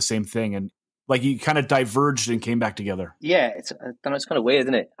kind of doing the same thing and like you kind of diverged and came back together. Yeah. It's kind of weird,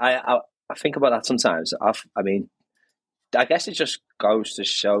 isn't it? I think about that sometimes. I guess it just goes to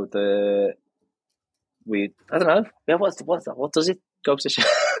show I don't know. Yeah, what does it go to show?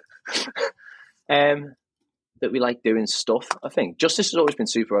 That we like doing stuff. I think Justice has always been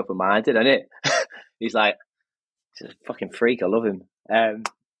super open minded, isn't it? he's a fucking freak. I love him.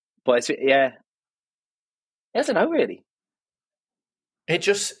 But I don't know really. It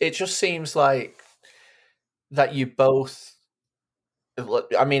just seems like that you both.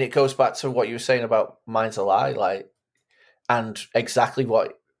 I mean, it goes back to what you were saying about Mind's a Lie, like, and exactly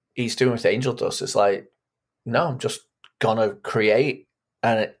what he's doing with Angel Dust. It's like, no, I'm just gonna create,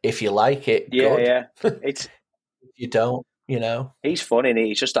 and if you like it, good. Yeah. It's if you don't, he's funny. And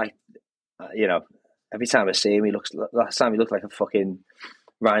he's just like, every time I see him, last time he looked like a fucking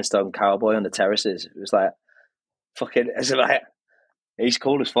rhinestone cowboy on the terraces. It was like he's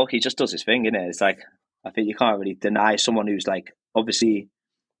cool as fuck. He just does his thing, innit? It's like, I think you can't really deny someone who's like obviously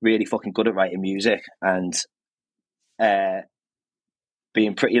really fucking good at writing music and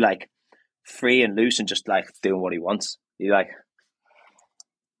being pretty like free and loose and just like doing what he wants. You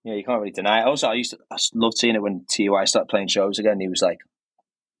can't really deny it. Also, I loved seeing it when TUI started playing shows again. He was like,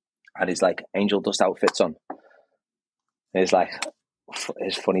 had his like Angel Dust outfits on. It's like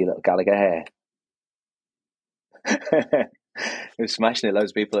his funny little Gallagher hair. He was smashing it.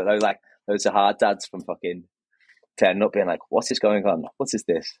 Loads of people, loads of hard dads from fucking turning up being like, "What is going on? What is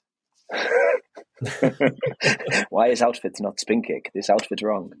this? Why is outfit not spin kick? This outfit's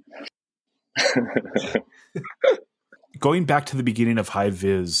wrong." Going back to the beginning of High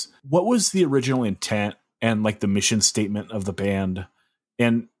Viz, what was the original intent and like the mission statement of the band?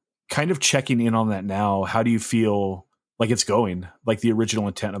 And kind of checking in on that now, how do you feel like it's going? Like the original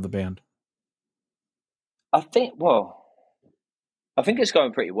intent of the band? I think it's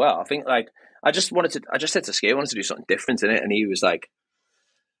going pretty well. I think like I just said to Ski, I wanted to do something different in it, and he was like,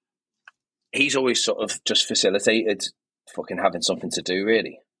 he's always sort of just facilitated fucking having something to do.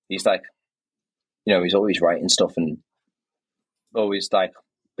 Really, he's like, he's always writing stuff and always like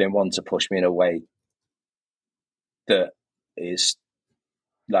been one to push me in a way that is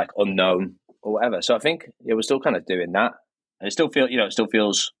like unknown or whatever. So I think we're still kind of doing that, and it still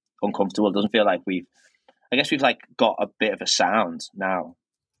feels uncomfortable. It doesn't feel like I guess we've like got a bit of a sound now,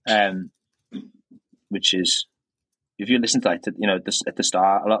 which is, if you listen to like at the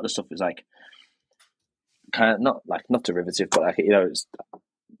start, a lot of the stuff is like kind of not derivative, but like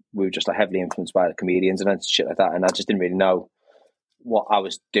we were just like heavily influenced by the comedians and shit like that, and I just didn't really know what I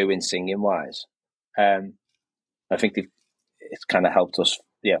was doing singing wise. I think it's kind of helped us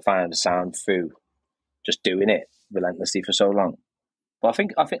find a sound through just doing it relentlessly for so long. But I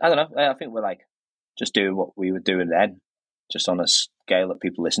think I don't know. I think we're like just doing what we were doing then, just on a scale that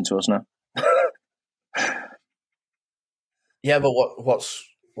people listen to us now. Yeah, but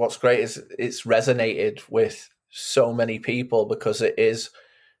what's great is it's resonated with so many people because it is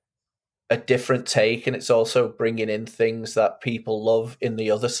a different take, and it's also bringing in things that people love in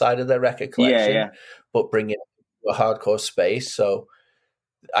the other side of their record collection, but bringing it to a hardcore space. So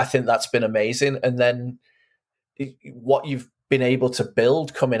I think that's been amazing. And then what you've been able to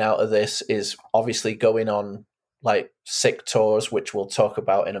build coming out of this is obviously going on like sick tours, which we'll talk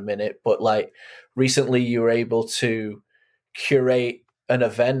about in a minute. But like recently you were able to curate an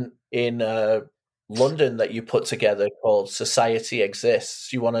event in London that you put together called Society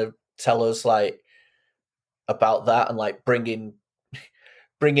Exists. You want to tell us like about that and like bringing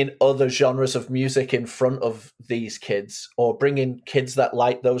other genres of music in front of these kids, or bringing kids that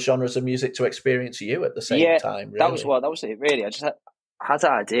like those genres of music to experience you at the same time? Really. That was it. Really, I just had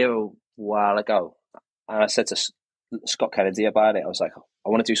that idea a while ago, and I said to Scott Kennedy about it. I was like, I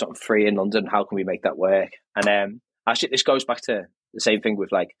want to do something free in London. How can we make that work? And actually, this goes back to the same thing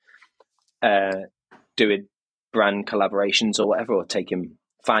with like doing brand collaborations or whatever, or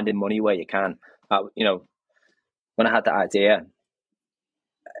finding money where you can. When I had that idea,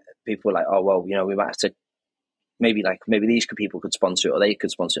 people were like, "Oh well, we might have to maybe these people could sponsor it, or they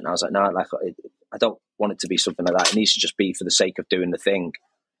could sponsor it." And I was like, "No, like I don't want it to be something like that. It needs to just be for the sake of doing the thing."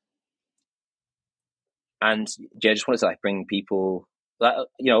 And I just wanted to like bring people, like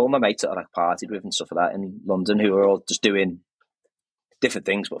all my mates that I like partied with and stuff like that in London, who are all just doing different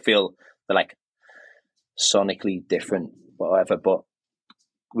things, but feel they're like sonically different, whatever. But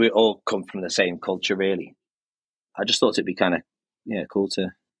we all come from the same culture, really. I just thought it'd be kind of cool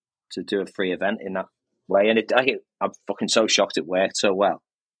to do a free event in that way, and I'm fucking so shocked it worked so well.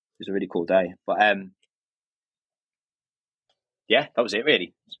 It was a really cool day, but that was it,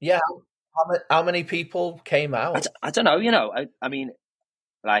 really. Yeah, how many people came out? I don't know. I mean,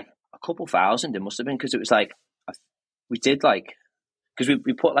 like a couple thousand. It must have been, because it was like we did like, because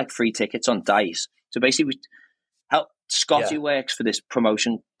we put like free tickets on Dice. So basically, Scotty works for this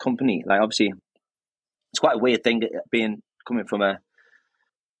promotion company. Like obviously, it's quite a weird thing coming from a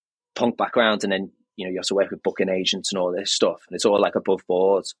punk background, and then you have to work with booking agents and all this stuff, and it's all like above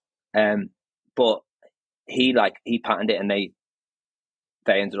board. But he patterned it, and they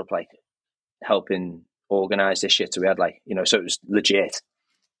ended up like helping organize this shit. So we had like so it was legit.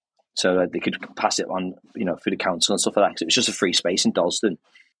 So they could pass it on through the council and stuff like that. So it was just a free space in Dalston,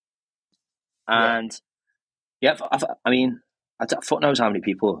 and I mean, fuck knows how many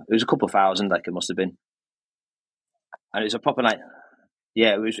people. It was a couple of thousand, like it must have been, and it was a proper night.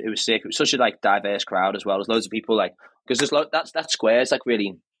 Yeah, it was sick. It was such a like diverse crowd as well. There's loads of people like, because there's that square is like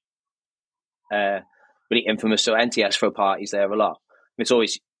really, really infamous. So NTS throw parties there a lot. It's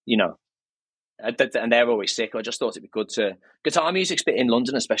always and they're always sick. I just thought it'd be good to guitar music in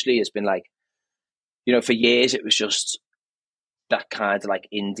London, especially, has been like, for years it was just that kind of like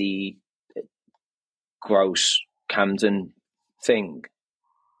indie, gross Camden thing,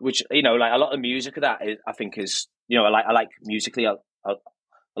 which like a lot of music of that I think is I like musically a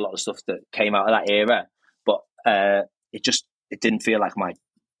lot of stuff that came out of that era, but it didn't feel like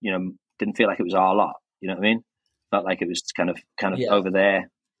didn't feel like it was our lot. You know what I mean? Felt like it was kind of over there.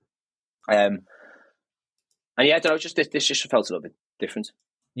 And I don't know, this just felt a little bit different.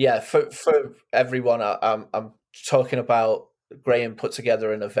 Yeah, for everyone, I'm talking about Graham put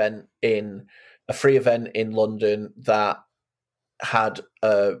together a free event in London that had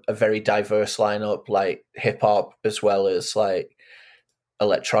a very diverse lineup, like hip hop as well as like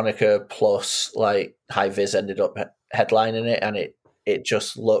electronica, plus like High Vis ended up headlining it, and it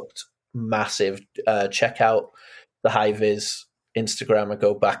just looked massive. Check out the High Vis Instagram and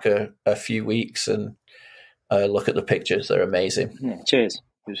go back a few weeks and look at the pictures. They're amazing. Yeah, cheers.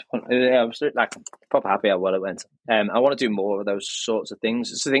 It was fun. I was like proper happy how well it went. I want to do more of those sorts of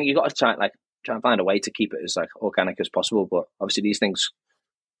things. It's the thing, you got to try and find a way to keep it as like organic as possible. But obviously these things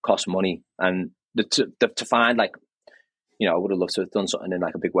cost money, and to find like, I would have loved to have done something in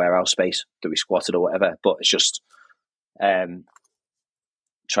like a big warehouse space that we squatted or whatever. But it's just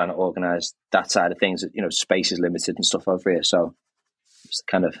trying to organise that side of things. You know, space is limited and stuff over here, so it's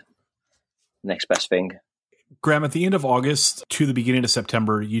kind of next best thing. Graham, at the end of August to the beginning of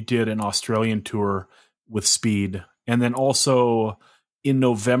September, you did an Australian tour with Speed. And then also in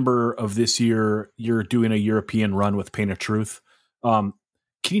November of this year, you're doing a European run with Pain of Truth. Can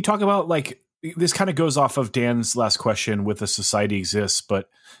you talk about, like, this kind of goes off of Dan's last question with the Society Exists, but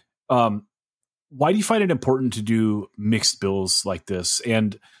why do you find it important to do mixed bills like this?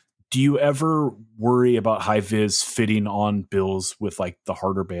 And do you ever worry about high vis fitting on bills with, like, the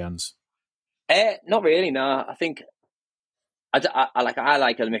harder bands? Not really, no. I think I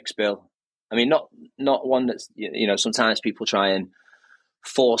like a mixed bill. I mean, not one that's, you know, sometimes people try and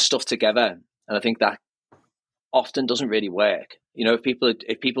force stuff together, and I think that often doesn't really work. You know, if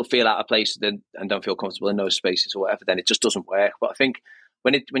people feel out of place and don't feel comfortable in those spaces or whatever, then it just doesn't work. But I think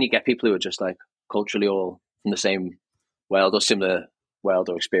when you get people who are just like culturally all from the same world or similar world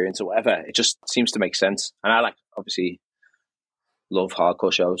or experience or whatever, it just seems to make sense. And I obviously love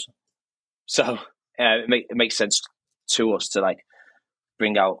hardcore shows. So it makes sense to us to, like,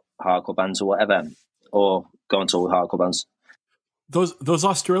 bring out hardcore bands or whatever, or go on tour with hardcore bands. Those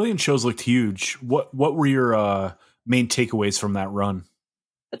Australian shows looked huge. What were your main takeaways from that run?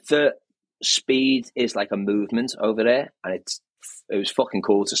 The Speed is like a movement over there, and it was fucking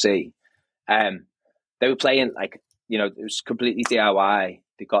cool to see. They were playing, like, you know, it was completely DIY.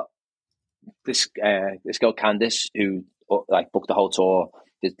 They got this girl Candice who, like, booked the whole tour.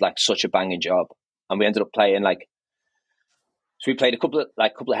 Did, like, such a banging job, and we ended up playing, like, so we played a couple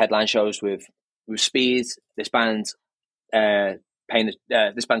of headline shows with Speed, this band,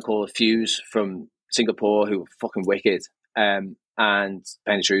 this band called Fuse from Singapore, who were fucking wicked, and Pain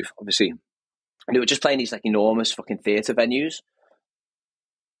of Truth, obviously, and they were just playing these, like, enormous fucking theatre venues.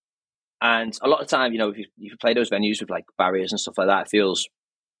 And a lot of time, you know, if you play those venues with, like, barriers and stuff like that, it feels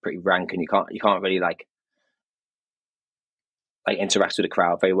pretty rank, and you can't really like interact with the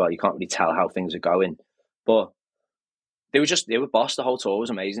crowd very well. You can't really tell how things are going, but they were boss. The whole tour was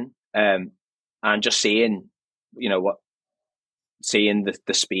amazing. And just seeing, you know, seeing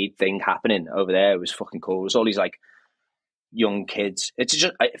the Speed thing happening over there was fucking cool. It was all these, like, young kids. It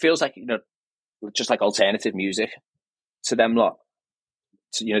feels like, you know, just like alternative music to them lot,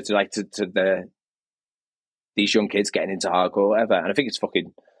 to these young kids getting into hardcore or whatever. And I think it's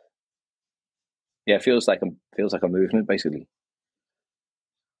fucking, yeah, it feels like a movement, basically.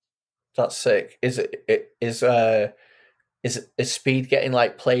 That's sick. Is Speed getting,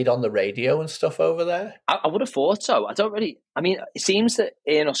 like, played on the radio and stuff over there? I would have thought so. I mean, it seems that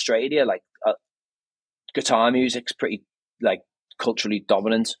in Australia, like, guitar music's pretty, like, culturally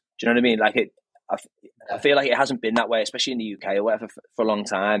dominant. Do you know what I mean? Like, I feel like it hasn't been that way, especially in the UK or whatever, for a long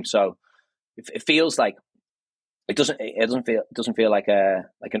time. So it feels like it doesn't feel like an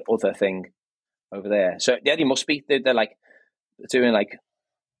other thing over there. So yeah, they must be. They're like doing, like,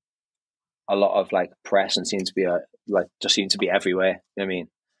 a lot of, like, press, and seem to be everywhere. You know what I mean?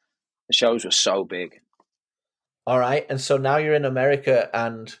 The shows were so big. All right, and so now you're in America,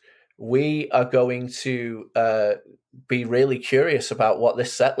 and we are going to be really curious about what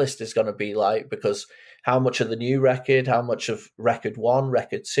this set list is going to be like, because how much of the new record, how much of record 1,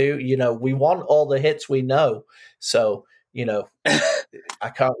 record 2, you know, we want all the hits we know. So, you know,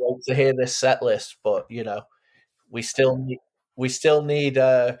 I can't wait to hear this set list, but, you know, we still need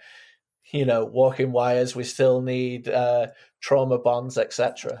you know, Walking Wires, we still need Trauma Bonds,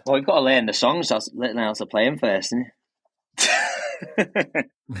 etc. Well, we've got to learn the songs. Learn how to play them first, isn't it?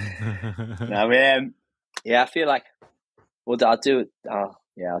 Yeah, I feel like, well, I'll do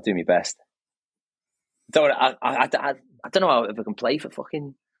my best. I don't know if I can play for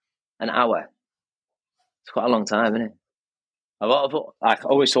fucking an hour. It's quite a long time, isn't it? I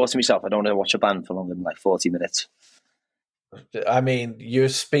always thought to myself, I don't want to watch a band for longer than, like, 40 minutes. I mean, you're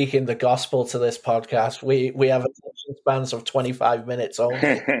speaking the gospel to this podcast. We have attention spans of 25 minutes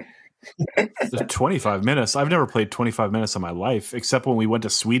only. 25 minutes? I've never played 25 minutes in my life, except when we went to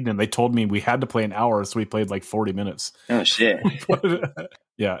Sweden and they told me we had to play an hour, so we played like 40 minutes. Oh shit!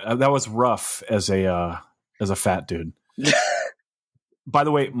 Yeah, that was rough as a fat dude. By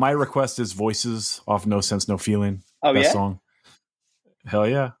the way, my request is Voices off No Sense No Feeling. Oh, that yeah? Song. Hell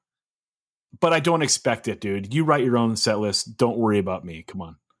yeah. But I don't expect it, dude. You write your own set list. Don't worry about me. Come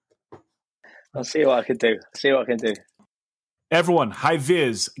on. I'll see what I can do. Everyone, High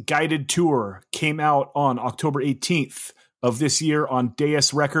Viz Guided Tour came out on October 18th of this year on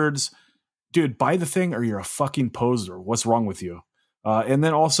Deus Records. Dude, buy the thing or you're a fucking poser. What's wrong with you? And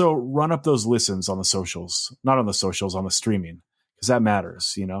then also run up those listens on the socials. Not on the socials, on the streaming. Because that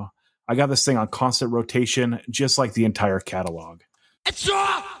matters, you know? I got this thing on constant rotation, just like the entire catalog. It's your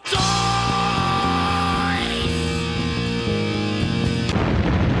choice!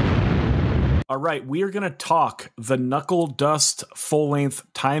 All right, we are going to talk the Knuckledust full-length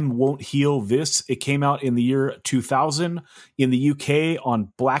Time Won't Heal This. It came out in the year 2000 in the UK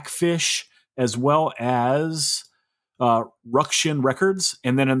on Blackfish, as well as Ruction Records.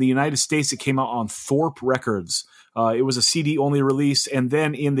 And then in the United States, it came out on Thorpe Records. It was a CD-only release. And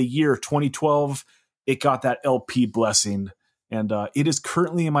then in the year 2012, it got that LP blessing. And it is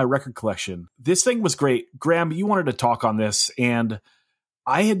currently in my record collection. This thing was great. Graham, you wanted to talk on this, and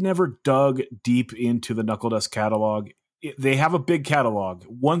I had never dug deep into the Knuckledust catalog. They have a big catalog.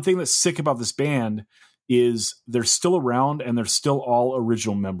 One thing that's sick about this band is they're still around and they're still all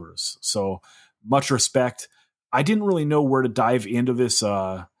original members. So much respect. I didn't really know where to dive into this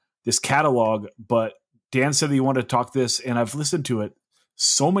this catalog, but Dan said that he wanted to talk this, and I've listened to it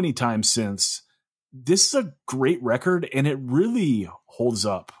so many times since. This is a great record, and it really holds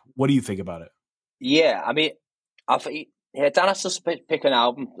up. What do you think about it? Yeah, I mean, Dan has to pick an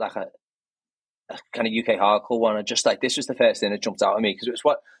album, like a kind of UK hardcore one, and just like, this was the first thing that jumped out at me, because it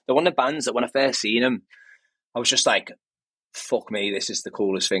was the one of the bands that when I first seen them, I was just like, fuck me, this is the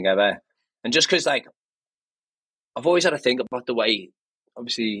coolest thing ever. And just because, like, I've always had to think about the way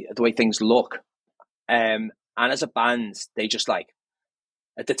things look. And as a band, they just, like,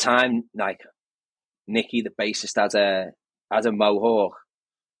 at the time, like, Nicky, the bassist, had a mohawk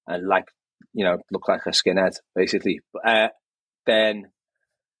and, like, you know, looked like a skinhead, basically. Then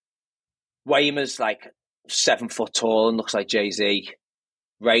Waymer's like 7 foot tall and looks like Jay-Z.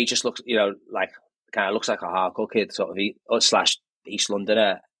 Ray just looks, you know, like, kind of looks like a hardcore kid, sort of, slash East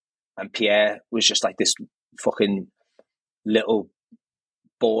Londoner. And Pierre was just like this fucking little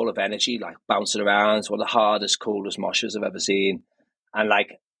ball of energy, like bouncing around. It's one of the hardest, coolest moshers I've ever seen. And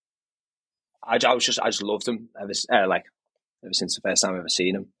like, I just loved him ever since the first time I've ever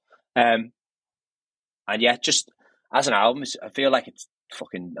seen him. And yeah, just as an album, I feel like it's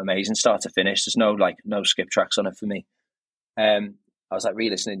fucking amazing start to finish. There's no skip tracks on it for me. I was like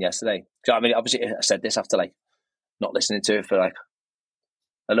re-listening yesterday. So, I mean, obviously I said this after like not listening to it for like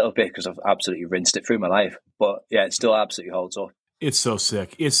a little bit, because I've absolutely rinsed it through my life. But yeah, it still absolutely holds up. It's so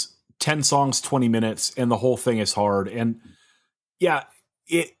sick. It's 10 songs, 20 minutes, and the whole thing is hard. And yeah,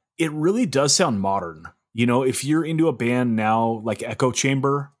 it really does sound modern. You know, if you're into a band now like Echo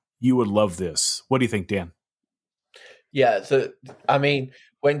Chamber, you would love this. What do you think, Dan? Yeah, I mean,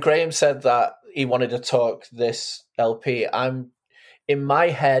 when Graham said that he wanted to talk this LP, I'm in my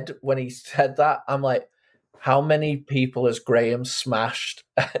head when he said that, I'm like, how many people has Graham smashed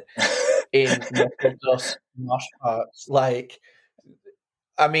in Knuckledust mosh parts? Like,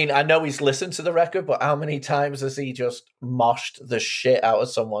 I mean, I know he's listened to the record, but how many times has he just moshed the shit out of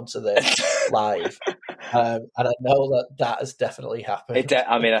someone to this live? And I know that has definitely happened.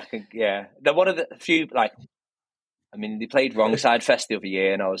 I mean, I think, yeah. They're one of the few, like, I mean, they played Wrong Side Fest the other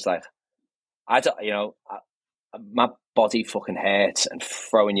year, and I was like, my body fucking hurts, and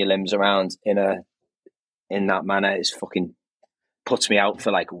throwing your limbs around in that manner is fucking puts me out for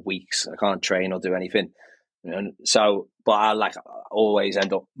like weeks. I can't train or do anything. And so, but I always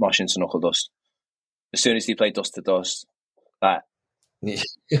end up moshing to Knuckledust. As soon as they play Dust to Dust, that.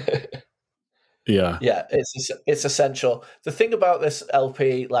 Yeah, it's essential. The thing about this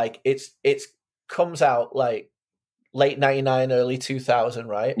LP, like, it comes out like late 99, early 2000,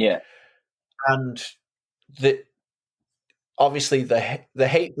 right? Yeah, and obviously the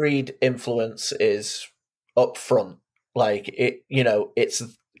Hatebreed influence is up front. Like, it, you know,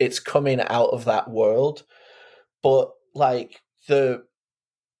 it's coming out of that world, but like the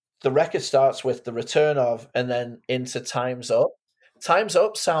record starts with the return of, and then into Time's Up. Time's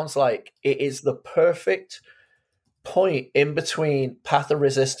Up sounds like it is the perfect point in between Path of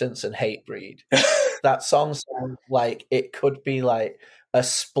Resistance and Hatebreed. That song sounds like it could be like a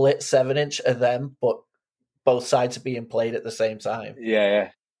split 7-inch of them, but both sides are being played at the same time. Yeah.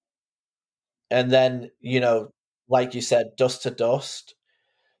 And then, you know, like you said, Dust to Dust,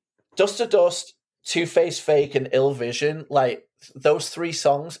 Two-Face Fake, and Ill Vision, like, those 3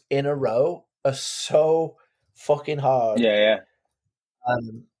 songs in a row are so fucking hard. Yeah.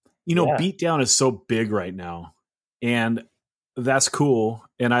 You know, Beatdown is so big right now, and that's cool.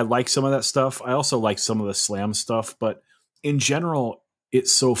 And I like some of that stuff. I also like some of the slam stuff, but in general,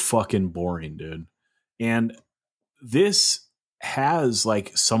 it's so fucking boring, dude. And this has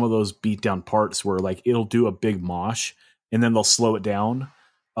like some of those beatdown parts where like it'll do a big mosh and then they'll slow it down.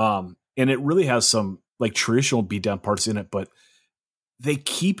 And it really has some like traditional beatdown parts in it, but they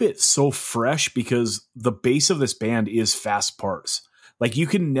keep it so fresh because the base of this band is fast parts. Like, you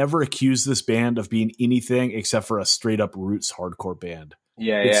can never accuse this band of being anything except for a straight up roots hardcore band.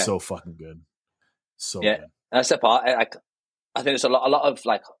 Yeah, It's so fucking good. So good. That's the part. I think there's a lot of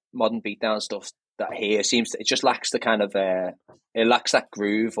like modern beatdown stuff that here seems it just lacks the kind of it lacks that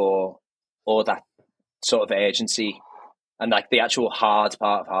groove or that sort of urgency and like the actual hard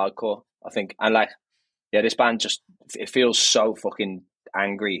part of hardcore. I think, and like, yeah, this band just it feels so fucking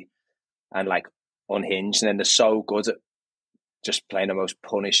angry and like unhinged, and then they're so good at just playing the most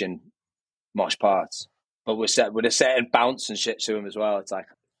punishing mosh parts, but with a certain bounce and shit to them as well. It's like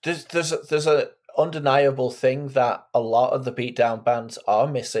there's a undeniable thing that a lot of the beatdown bands are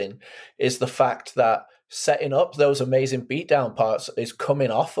missing is the fact that setting up those amazing beatdown parts is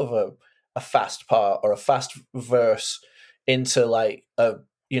coming off of a fast part or a fast verse into like a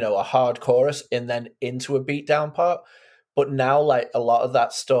hard chorus and then into a beatdown part. But now like a lot of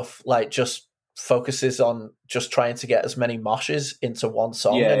that stuff like just focuses on just trying to get as many moshes into one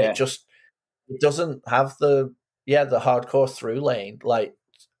song, it doesn't have the hardcore through lane like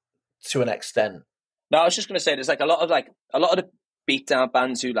to an extent. No, I was just going to say there's like a lot of the beatdown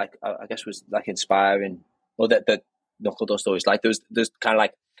bands who like I guess was like inspiring, or that the Knuckledust always like. There's kind of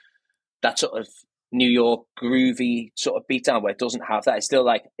like that sort of New York groovy sort of beatdown where it doesn't have that. It's still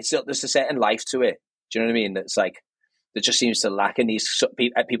there's a certain life to it. Do you know what I mean? That's like that just seems to lack in these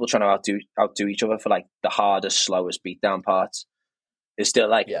people trying to outdo each other for like the hardest, slowest beatdown parts. It's still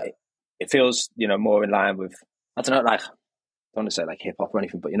like it feels more in line with, I don't know, like I don't want to say like hip hop or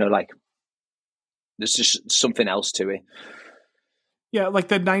anything, but like there's just something else to it. Yeah, like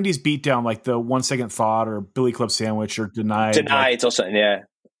the 90s beatdown, like the 1 Second Thought or Billy Club Sandwich or Denied or something.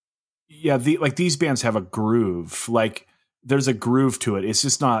 Yeah, like these bands have a groove. Like there's a groove to it. It's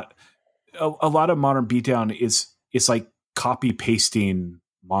just not a lot of modern beatdown it's like copy pasting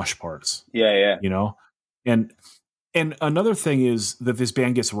mosh parts. Yeah. And another thing is that this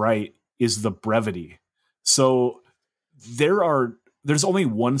band gets right is the brevity. So there's only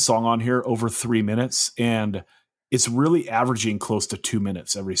one song on here over 3 minutes, and it's really averaging close to 2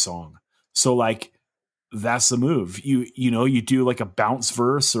 minutes every song. So like that's the move. You do like a bounce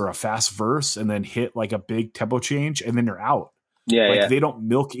verse or a fast verse and then hit like a big tempo change and then you're out. Yeah. They don't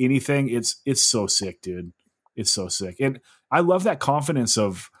milk anything. It's so sick, dude. It's so sick. And I love that confidence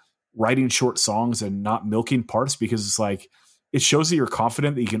of writing short songs and not milking parts, because it's like it shows that you're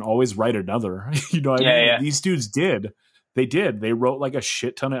confident that you can always write another. Yeah. These dudes did. They wrote like a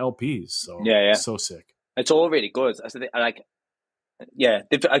shit ton of LPs. So so sick. It's all really good.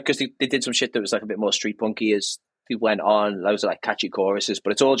 Because they did some shit that was like a bit more street punky as people went on. Loads of like catchy choruses,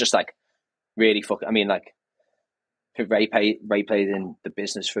 but it's all just like really fucking. I mean, like Ray played in The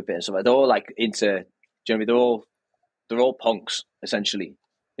Business for a bit and stuff. They're all like into. Do you know what I mean? They're all punks essentially.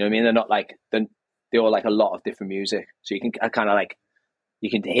 You know what I mean? They're not like they all like a lot of different music, so you can kind of like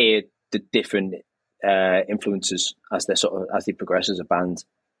you can hear the different influences as they progress as a band.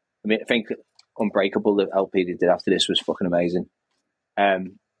 I mean, I think Unbreakable, the LP they did after this, was fucking amazing.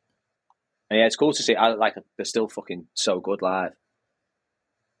 And yeah, it's cool to see. They're still fucking so good live.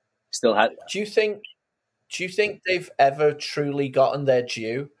 Still had. Do you think they've ever truly gotten their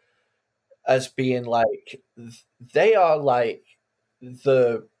due as being like they are like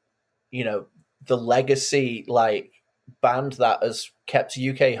the legacy like band that has kept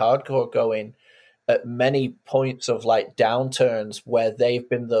UK hardcore going at many points of like downturns where they've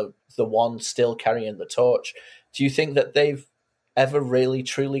been the one still carrying the torch? Do you think that they've ever really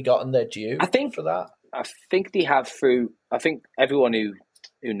truly gotten their due? I think for that. I think they have through. I think everyone who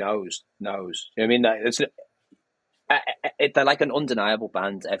knows. You know what I mean? They're like an undeniable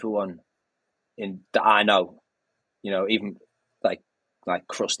band. Everyone that I know, even like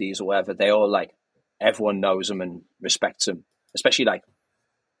Crusties or whatever, they all like everyone knows them and respects them, especially like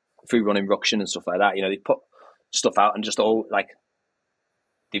through running Ruction and stuff like that. They put stuff out and just all like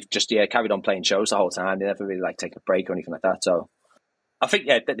they've just carried on playing shows the whole time. They never really like take a break or anything like that. So I think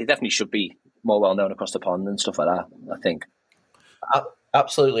they definitely should be more well known across the pond and stuff like that. I think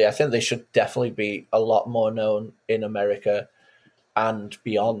absolutely. I think they should definitely be a lot more known in America and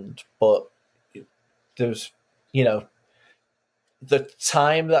beyond. But there's the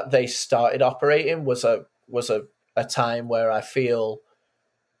time that they started operating was a time where I feel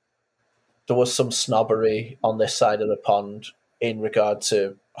there was some snobbery on this side of the pond in regard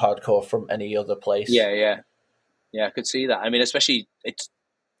to hardcore from any other place. Yeah, I could see that. I mean, especially they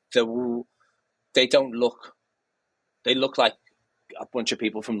look like a bunch of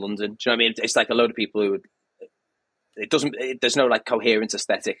people from London. Do you know what I mean? It's like a load of people who there's no like coherent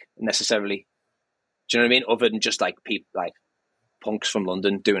aesthetic necessarily. Do you know what I mean? Other than just like people like punks from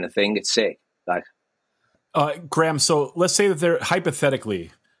London doing a thing. It's sick. Like, Graham, so let's say that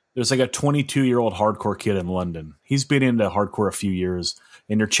there's like a 22-year-old hardcore kid in London. He's been into hardcore a few years,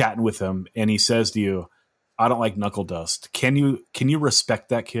 and you're chatting with him, and he says to you, "I don't like Knuckledust." Can you respect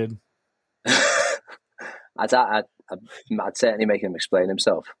that kid? I'd certainly make him explain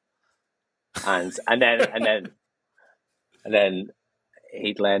himself, and then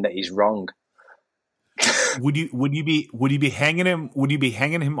he'd learn that he's wrong. Would you be hanging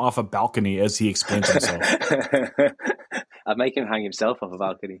him off a balcony as he explains himself? I'd make him hang himself off a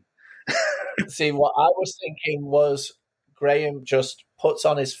balcony. See, what I was thinking was Graham just puts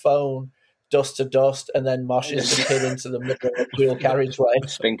on his phone Dust to Dust and then moshes the kid into the middle of the dual carriageway.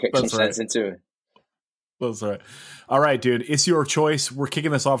 Spin kick some sense into him. That's right. All right, dude. It's your choice. We're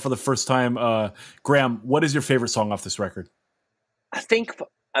kicking this off for the first time. Graham, what is your favorite song off this record? Dust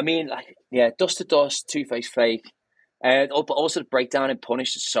to Dust, Two Face Fake, but also the breakdown in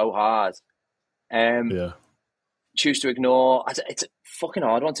Punish is so hard. Choose to Ignore. It's a fucking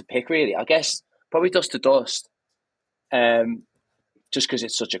hard one to pick, really. I guess probably Dust to Dust, just because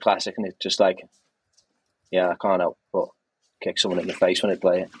it's such a classic, and it's just like, I can't help but kick someone in the face when I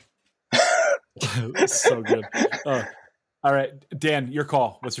play it. It's so good. All right, Dan, your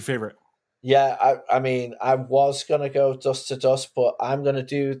call. What's your favorite? Yeah, I mean, I was going to go Dust to Dust, but I'm going to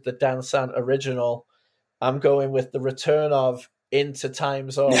do the Dan Sant original. I'm going with the return of Into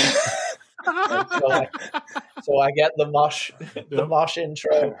Time's Up. So I get the mosh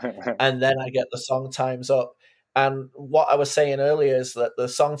intro, and then I get the song Time's Up. And what I was saying earlier is that the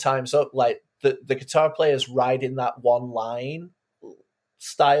song Time's Up, like the guitar player's riding that one line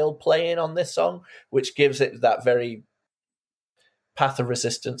style playing on this song, which gives it that very Path of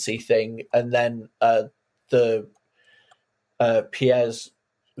Resistance-y thing. And then the Pierre's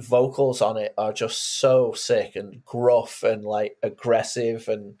vocals on it are just so sick and gruff and like aggressive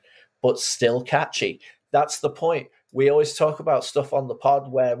but still catchy. That's the point. We always talk about stuff on the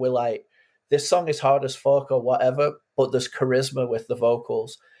pod where we're like, this song is hard as fuck or whatever, but there's charisma with the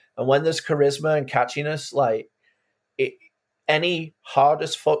vocals. And when there's charisma and catchiness, like any hard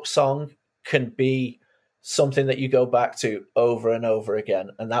as fuck song can be something that you go back to over and over again.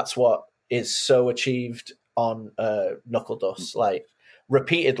 And that's what is so achieved on Knuckledust, like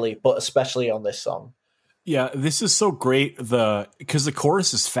repeatedly, but especially on this song. Yeah, this is so great because the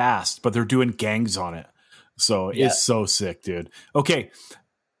chorus is fast, but they're doing gangs on it. So it's so sick, dude. Okay,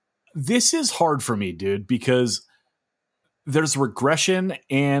 this is hard for me, dude, because there's Regression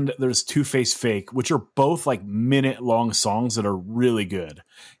and there's Two Face Fake, which are both like minute-long songs that are really good.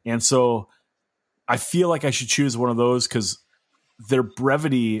 And so I feel like I should choose one of those because their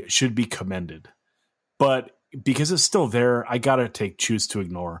brevity should be commended. But because it's still there, I gotta take Choose to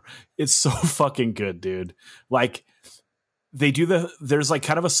Ignore. It's so fucking good, dude. Like there's like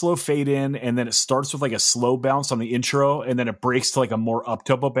kind of a slow fade in, and then it starts with like a slow bounce on the intro, and then it breaks to like a more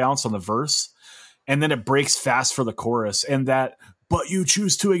up-tempo bounce on the verse, and then it breaks fast for the chorus. And that "But You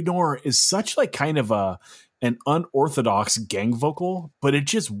Choose to Ignore" is such like kind of an unorthodox gang vocal, but it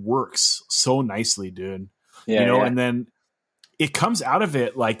just works so nicely, dude. And then it comes out of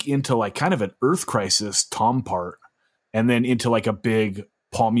it like into like kind of an Earth Crisis tom part, and then into like a big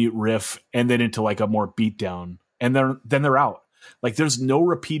palm mute riff, and then into like a more beatdown, and then they're out. Like there's no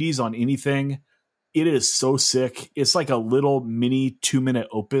repeaties on anything. It is so sick. It's like a little mini 2-minute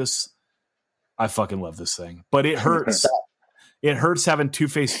opus. I fucking love this thing, but it hurts. It hurts having Two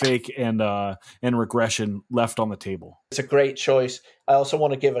Face Fake and Regression left on the table. It's a great choice. I also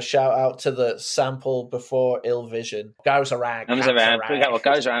want to give a shout out to the sample before Ill Vision. Goes around. Comes around. What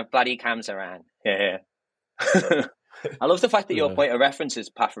goes around bloody comes around. Yeah. I love the fact that your point of reference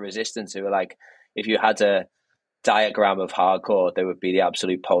is Path of Resistance, who are like, if you had a diagram of hardcore, they would be the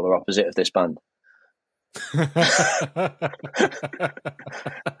absolute polar opposite of this band.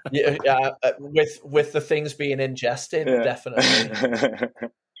 With the things being ingested, definitely.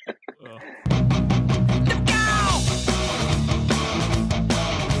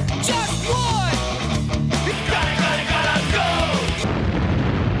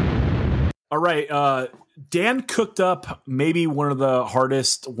 All right, Dan cooked up maybe one of the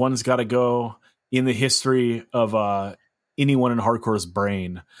hardest One's Gotta Go in the history of anyone in hardcore's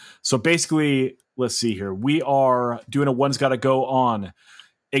brain. So basically, let's see here. We are doing a One's Gotta Go on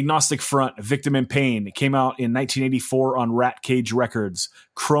Agnostic Front, Victim in Pain. It came out in 1984 on Rat Cage Records.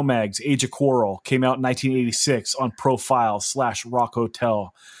 Cro-Mags, Age of Quarrel, came out in 1986 on Profile/Rock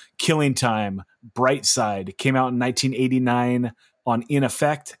Hotel. Killing Time, Brightside, came out in 1989 on In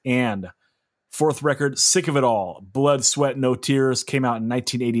Effect. And fourth record, Sick of It All, Blood, Sweat, No Tears, came out in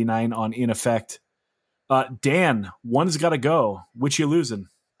 1989 on In Effect. Dan, One's Gotta Go. Which you losing?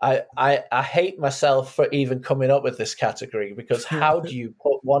 I hate myself for even coming up with this category, because how do you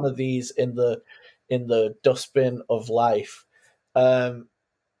put one of these in the dustbin of life?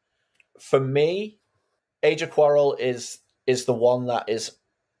 For me, Age of Quarrel is the one that is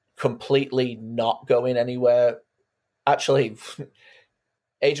completely not going anywhere. Actually,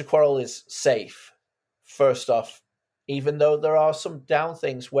 Age of Quarrel is safe, first off, even though there are some down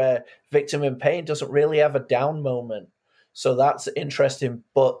things where Victim in Pain doesn't really have a down moment. So that's interesting.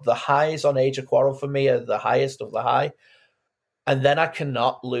 But the highs on Age of Quarrel for me are the highest of the high. And then I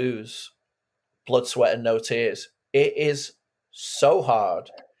cannot lose Blood, Sweat, and No Tears. It is so hard.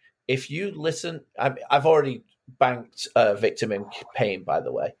 If you listen, I've already banked Victim in Pain, by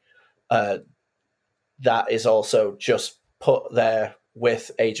the way. That is also just put there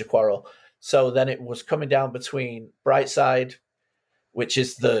with Age of Quarrel. So then it was coming down between Brightside, which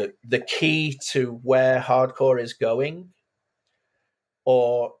is the key to where hardcore is going,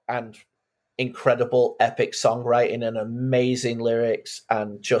 and incredible epic songwriting and amazing lyrics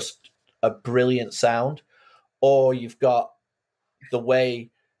and just a brilliant sound. Or you've got the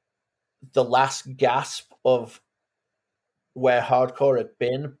way the last gasp of where hardcore had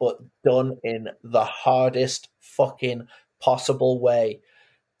been, but done in the hardest fucking possible way.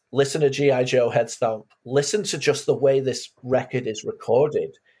 Listen to G.I. Joe Headstomp. Listen to just the way this record is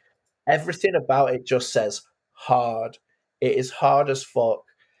recorded. Everything about it just says hard. It is hard as fuck.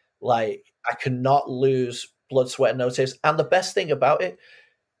 Like, I cannot lose Blood, Sweat, and No Tears. And the best thing about it,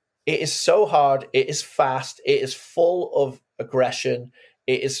 it is so hard. It is fast. It is full of aggression.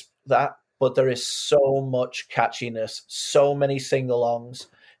 It is that, but there is so much catchiness, so many sing-alongs,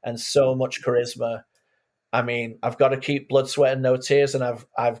 and so much charisma. I mean, I've got to keep Blood, Sweat, and No Tears, and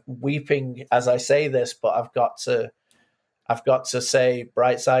I've weeping as I say this, but I've got to say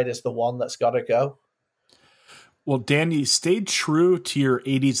Brightside is the one that's got to go. Well, Dan, you stayed true to your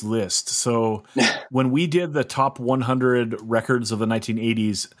 80s list. So when we did the top 100 records of the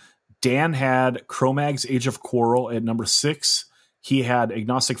 1980s, Dan had Cro-Mag's Age of Quarrel at number 6. He had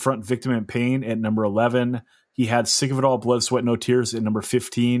Agnostic Front, Victim in Pain at number 11. He had Sick of It All, Blood, Sweat, No Tears at number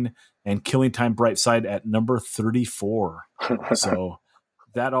 15, and Killing Time, Brightside at number 34. So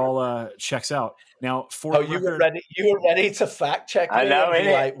that all checks out. Now, for you were ready to fact check me. I know, and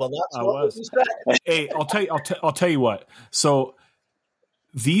be like, well, that's I what was. you said. Hey, I'll tell you what. So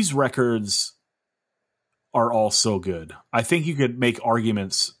these records are all so good. I think you could make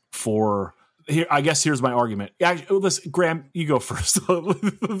arguments for here. I guess here's my argument. Actually, listen, Graham, you go first.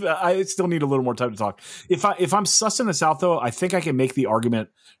 I still need a little more time to talk. If I'm sussing this out, though, I think I can make the argument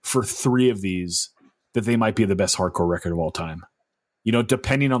for 3 of these that they might be the best hardcore record of all time. You know,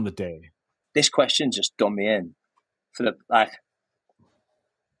 depending on the day. This question just done me in for the like.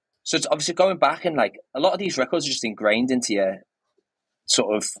 So it's obviously going back, and like a lot of these records are just ingrained into your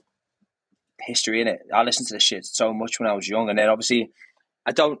sort of history in it. I listened to this shit so much when I was young, and then obviously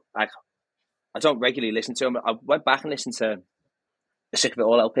I don't regularly listen to them. I went back and listened to the Sick of It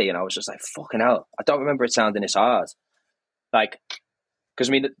All LP, and I was just like, fucking hell, I don't remember it sounding this hard. Like, because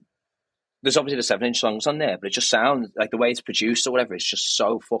I mean, there's obviously the 7-inch songs on there, but it just sounds like the way it's produced or whatever, it's just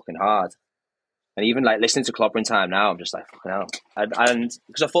so fucking hard. And even like listening to Clobbering Time now, I'm just like, fucking hell. And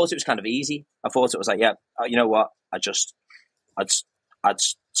because I thought it was kind of easy. I thought it was like, yeah, you know what? I'd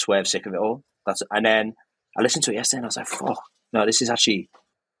swerve Sick of It All. And then I listened to it yesterday and I was like, fuck, no, this is actually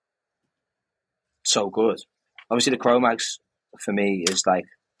so good. Obviously the Cro-Mags for me is like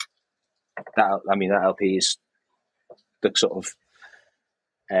that. I mean, that LP is the sort of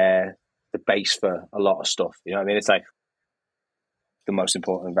the base for a lot of stuff. You know what I mean? It's like the most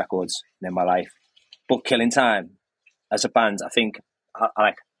important records in my life. But Killing Time as a band, I think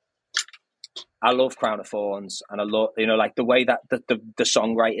I love Crown of Thorns, and I love, you know, like the way that the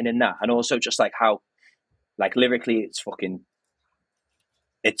songwriting in that, and also just like how like lyrically it's fucking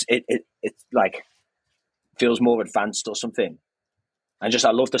it's like feels more advanced or something. And just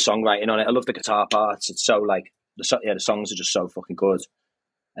I love the songwriting on it. I love the guitar parts. It's so like the songs are just so fucking good.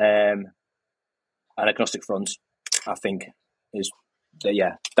 And Agnostic Front, I think, is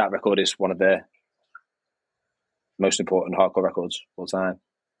that record is one of the most important hardcore records of all time.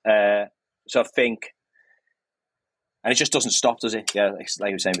 So I think, and it just doesn't stop, does it? Yeah, like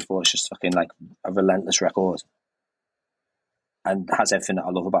you were saying before, it's just fucking like a relentless record, and has everything that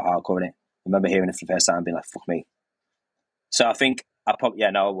I love about hardcore in it. I remember hearing it for the first time and being like, fuck me. So I think I'd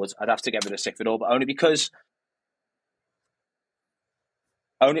have to get rid of Sick of It All, but only because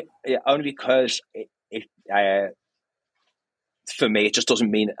it for me, it just doesn't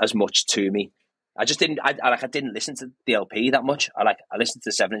mean as much to me. I didn't listen to the LP that much. I listened to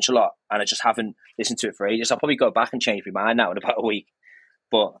the 7-inch a lot, and I just haven't listened to it for ages. I'll probably go back and change my mind now in about a week.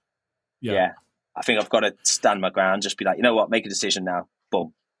 But yeah, I think I've got to stand my ground. Just be like, you know what, make a decision now.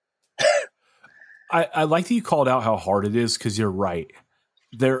 Boom. I like that you called out how hard it is, because you're right.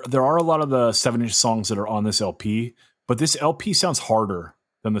 There are a lot of the 7-inch songs that are on this LP, but this LP sounds harder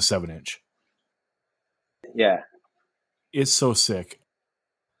than the 7-inch. Yeah. It's so sick.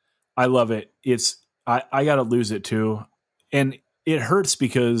 I love it. I gotta lose it too. And it hurts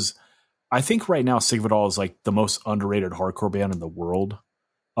because I think right now Sick of It All is like the most underrated hardcore band in the world.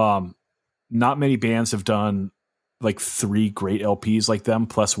 Not many bands have done like 3 great LPs like them,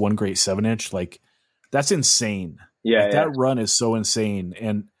 plus 1 great 7-inch. Like, that's insane. Yeah, like, that run is so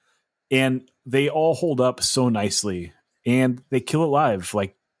insane. And they all hold up so nicely, and they kill it live.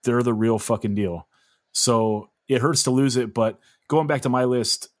 Like, they're the real fucking deal. So it hurts to lose it. But going back to my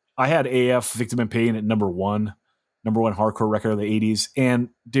list, I had AF Victim in Pain at number one hardcore record of the 80s. And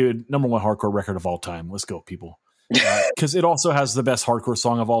dude, number 1 hardcore record of all time. Let's go, people. Because it also has the best hardcore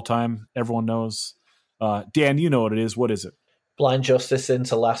song of all time. Everyone knows. Dan, you know what it is. What is it? Blind Justice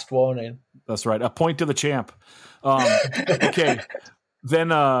into Last Warning. That's right. A point to the champ. Okay. Then,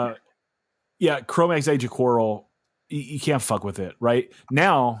 Cro-Mag's Age of Quarrel, you can't fuck with it, right?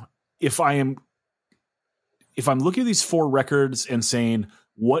 Now, if I'm looking at these 4 records and saying,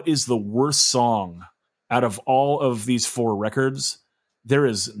 what is the worst song out of all of these 4 records, there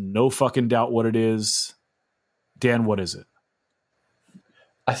is no fucking doubt what it is. Dan, what is it?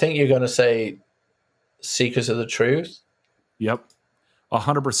 I think you're going to say Seekers of the Truth. Yep.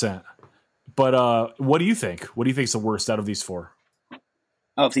 100%. But what do you think? What do you think is the worst out of these 4?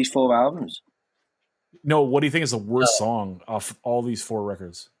 Of these 4 albums? No, what do you think is the worst song off all these 4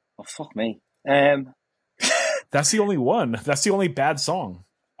 records? Oh, fuck me. That's the only one. That's the only bad song,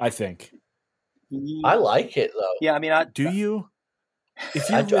 I think. I like it, though. Yeah, I mean, do you?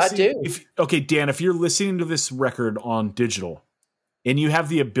 I do. Okay, Dan, if you're listening to this record on digital and you have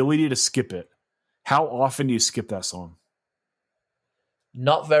the ability to skip it, how often do you skip that song?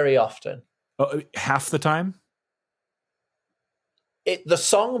 Not very often. Half the time? The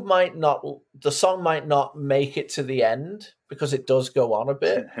song might not make it to the end because it does go on a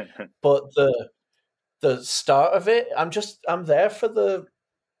bit, but the start of it, I'm there for the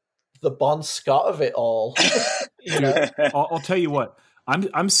Bon Scott of it all. You know? I'll tell you what.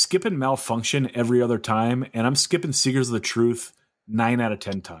 I'm skipping Malfunction every other time, and I'm skipping Seekers of the Truth 9 out of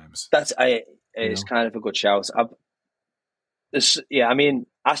 10 times. It's kind of a good shout. I mean,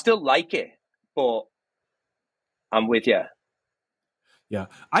 I still like it, but I'm with you. Yeah,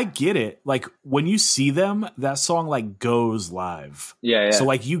 I get it. Like, when you see them, that song like goes live. Yeah. So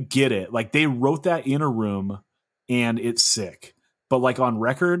like you get it. Like, they wrote that in a room, and it's sick. But like on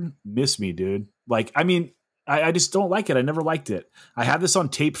record, miss me, dude. Like, I mean, I just don't like it. I never liked it. I had this on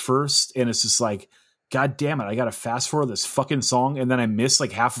tape first, and it's just like, God damn it, I got to fast forward this fucking song, and then I miss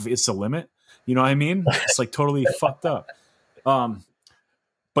like half of It's the Limit. You know what I mean? It's like totally fucked up.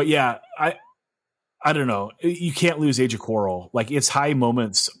 But yeah, I don't know. You can't lose Age of Quarrel. Like, its high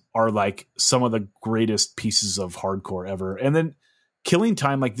moments are like some of the greatest pieces of hardcore ever. And then Killing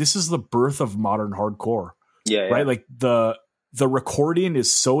Time, like, this is the birth of modern hardcore. Yeah. Right? Like, the recording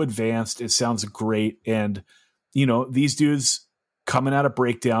is so advanced. It sounds great. And, you know, these dudes coming out of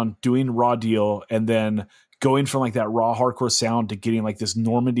Breakdown, doing Raw Deal, and then going from like that raw hardcore sound to getting like this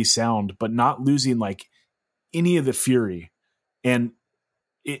Normandy sound, but not losing like any of the fury. And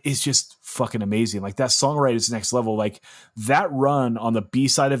it's just fucking amazing. Like, that songwriting is next level. Like, that run on the B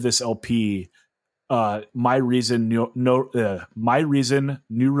side of this LP, My Reason, My Reason,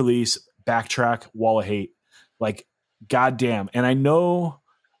 New Release, Backtrack, Wall of Hate. Like, goddamn. And I know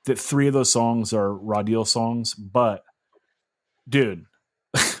that 3 of those songs are Raw Deal songs, but dude,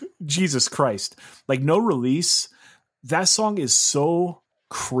 Jesus Christ. Like, No Release, that song is so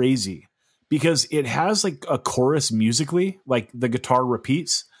crazy because it has like a chorus musically, like the guitar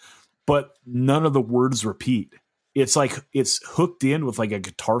repeats, but none of the words repeat. It's like, it's hooked in with like a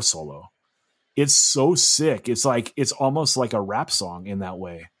guitar solo. It's so sick. It's like, it's almost like a rap song in that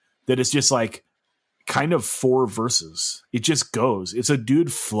way, that it's just like kind of 4 verses. It just goes. It's a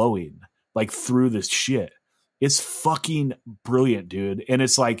dude flowing like through this shit. It's fucking brilliant, dude. And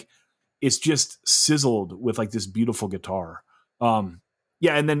it's like, it's just sizzled with like this beautiful guitar.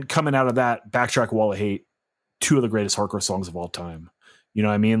 Yeah, and then coming out of that, Backtrack, Wall of Hate, 2 of the greatest hardcore songs of all time. You know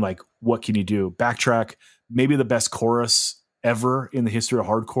what I mean? Like, what can you do? Backtrack, maybe the best chorus ever in the history of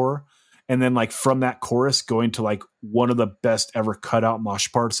hardcore. And then like from that chorus going to like one of the best ever cutout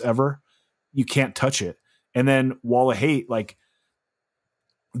mosh parts ever. You can't touch it. And then Wall of Hate, like,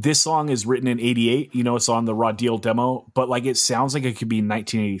 this song is written in 88. You know, it's on the Raw Deal demo, but like, it sounds like it could be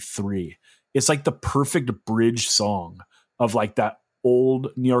 1983. It's like the perfect bridge song of like that old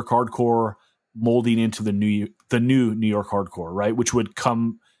New York hardcore molding into the new New York hardcore, right? Which would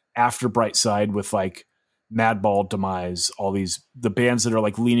come after Brightside with like Madball, Demise, all the bands that are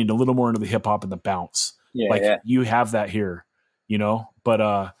like leaning a little more into the hip hop and the bounce. You have that here,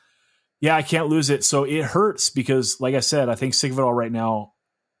 but yeah, I can't lose it. So it hurts because, like I said, I think Sick of It All right now,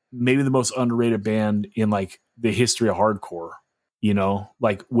 maybe the most underrated band in like the history of hardcore,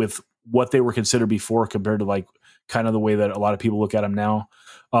 like with what they were considered before compared to like kind of the way that a lot of people look at them now.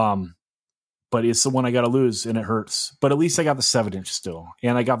 But it's the one I got to lose and it hurts, but at least I got the 7-inch still.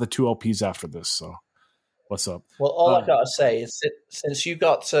 And I got the 2 LPs after this. So what's up? Well, all I got to say is since you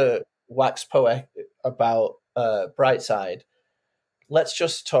got to wax poetic about Brightside, let's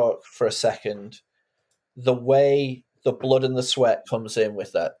just talk for a second. The way the blood and the sweat comes in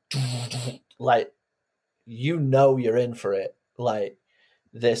with that, like, you're in for it, like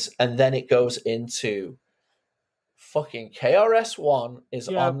this, and then it goes into fucking KRS-One is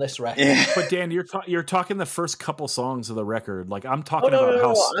on this record. Yeah. But Dan, you're talking the first couple songs of the record. Like I'm talking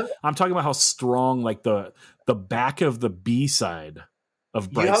I'm talking about how strong, like the back of the B side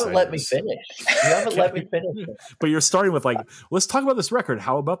of Brightside. You haven't let me finish. But you're starting with like, let's talk about this record.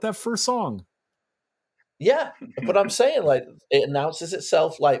 How about that first song? Yeah, but I'm saying like it announces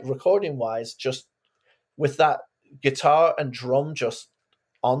itself like recording wise, just with that guitar and drum just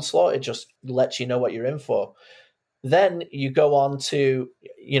onslaught. It just lets you know what you're in for. Then you go on to,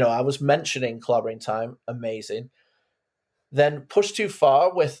 I was mentioning Clobbering Time, amazing. Then Push Too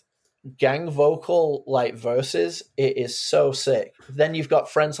Far with gang vocal like verses, it is so sick. Then you've got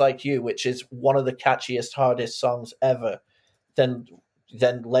Friends Like You, which is one of the catchiest, hardest songs ever. Then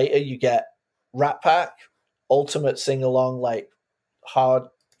later you get Rat Pack, ultimate sing-along, like hard,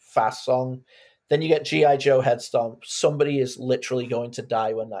 fast song. Then you get G.I. Joe Head Stomp. Somebody is literally going to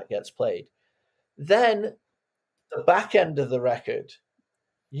die when that gets played. Then the back end of the record,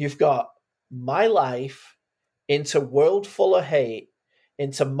 you've got My Life, into World Full of Hate,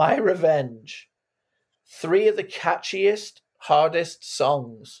 into My Revenge. 3 of the catchiest, hardest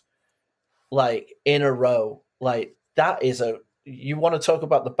songs, like, in a row. Like, that is you want to talk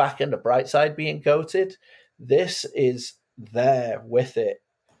about the back end of Brightside being goated? This is there with it.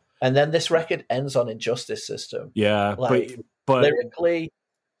 And then this record ends on Injustice System. Yeah, like, but lyrically...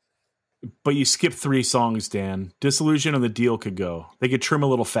 But you skip 3 songs, Dan. Disillusion and The Deal could go. They could trim a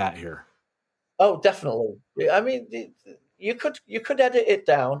little fat here. Oh, definitely. I mean, you could edit it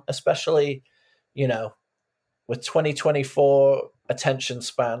down, especially, with 2024 attention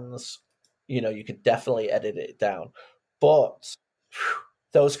spans. You could definitely edit it down. But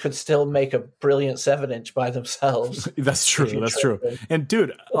those could still make a brilliant 7-inch by themselves. That's true. That's true. And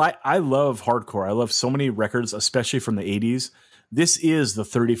dude, I love hardcore. I love so many records, especially from the 80s. This is the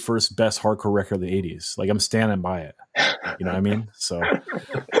 31st best hardcore record of the 80s. Like, I'm standing by it. You know what I mean? So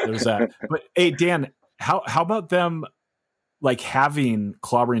there's that. But hey, Dan, how about them like having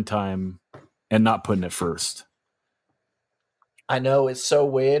Clobbering Time and not putting it first? I know it's so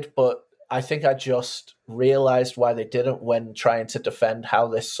weird, but I think I just realized why they didn't when trying to defend how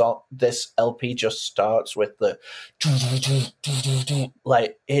this LP just starts with the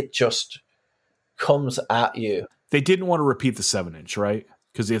like, it just comes at you. They didn't want to repeat the 7-inch, right?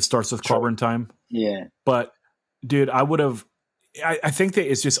 Because it starts with Clobbering Time. Yeah. But, dude, I think that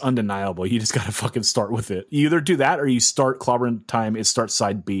it's just undeniable. You just got to fucking start with it. You either do that or you start Clobbering Time, it starts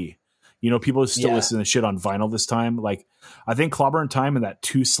side B. People still listen to shit on vinyl this time. Like, I think Clobbering Time in that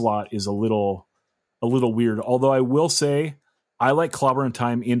 2 slot is a little weird. Although I will say, I like Clobbering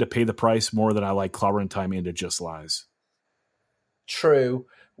Time into Pay the Price more than I like Clobbering Time into Just Lies. True.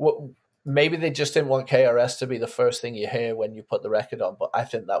 Maybe they just didn't want KRS to be the first thing you hear when you put the record on, but I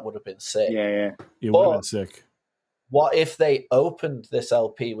think that would have been sick. Yeah. It would have been sick. What if they opened this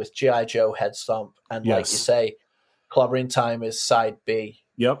LP with G.I. Joe Head Stomp and, like you say, Clobbering Time is side B?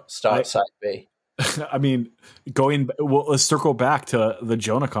 Yep. Side B. I mean, let's circle back to the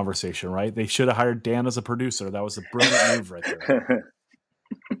Jonah conversation, right? They should have hired Dan as a producer. That was a brilliant move right there.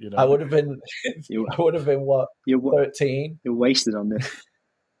 I would have been what? 13? You're wasted on this.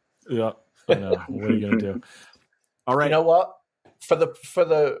 Yeah, I know. What are you gonna do? All right. You know what? For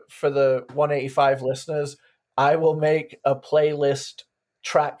the 185 listeners, I will make a playlist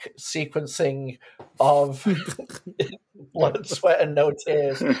track sequencing of Blood, Sweat, and No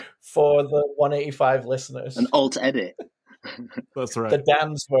Tears for the 185 listeners. An alt edit. That's right. The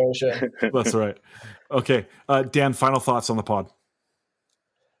Dan's version. That's right. Okay, Dan. Final thoughts on the pod.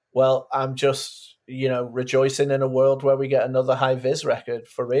 Well, I'm just rejoicing in a world where we get another high vis record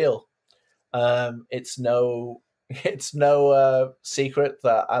for real. It's no secret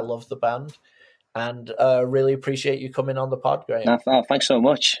that I love the band. and really appreciate you coming on the pod, Graham. No, thanks so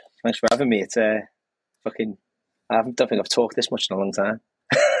much. Thanks for having me. It's fucking. I don't think I've talked this much in a long time.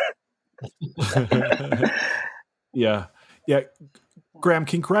 Yeah. Graham,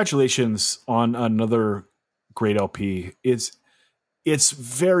 congratulations on another great LP. It's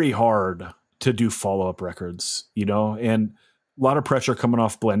very hard to do follow-up records, and a lot of pressure coming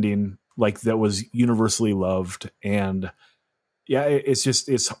off blending like that was universally loved. And yeah,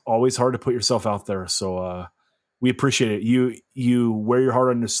 it's always hard to put yourself out there. So we appreciate it. You wear your heart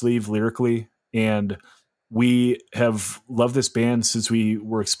on your sleeve lyrically, and we have loved this band since we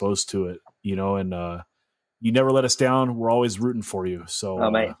were exposed to it, and you never let us down. We're always rooting for you. So,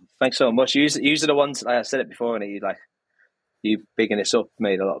 mate, thanks so much. You are the ones. I said it before, and you bigging this up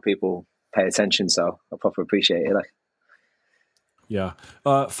made a lot of people pay attention. So I proper appreciate it. Yeah.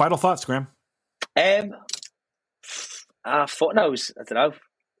 Final thoughts, Graham. Footnotes. I don't know.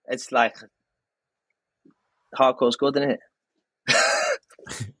 It's like hardcore's good, isn't it?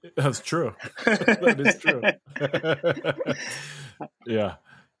 That's true. That is true. Yeah.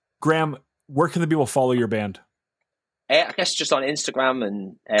 Graham, where can the people follow your band? I guess just on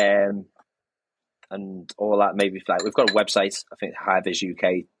Instagram and all that. Maybe we've got a website. I think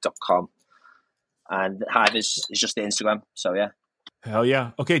hiveisuk.com, and Hive is just the Instagram. So yeah. Hell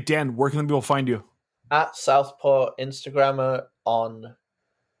yeah. Okay, Dan, where can the people find you? At Southport Instagrammer on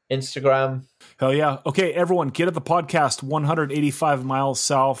Instagram. Hell yeah. Okay, everyone, get at the podcast 185 miles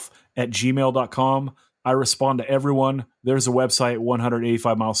south at gmail.com. I respond to everyone. There's a website,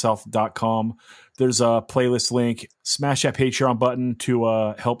 185milessouth.com. There's a playlist link. Smash that Patreon button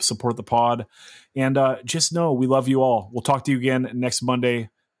to help support the pod. And just know we love you all. We'll talk to you again next Monday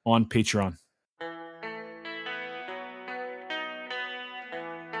on Patreon.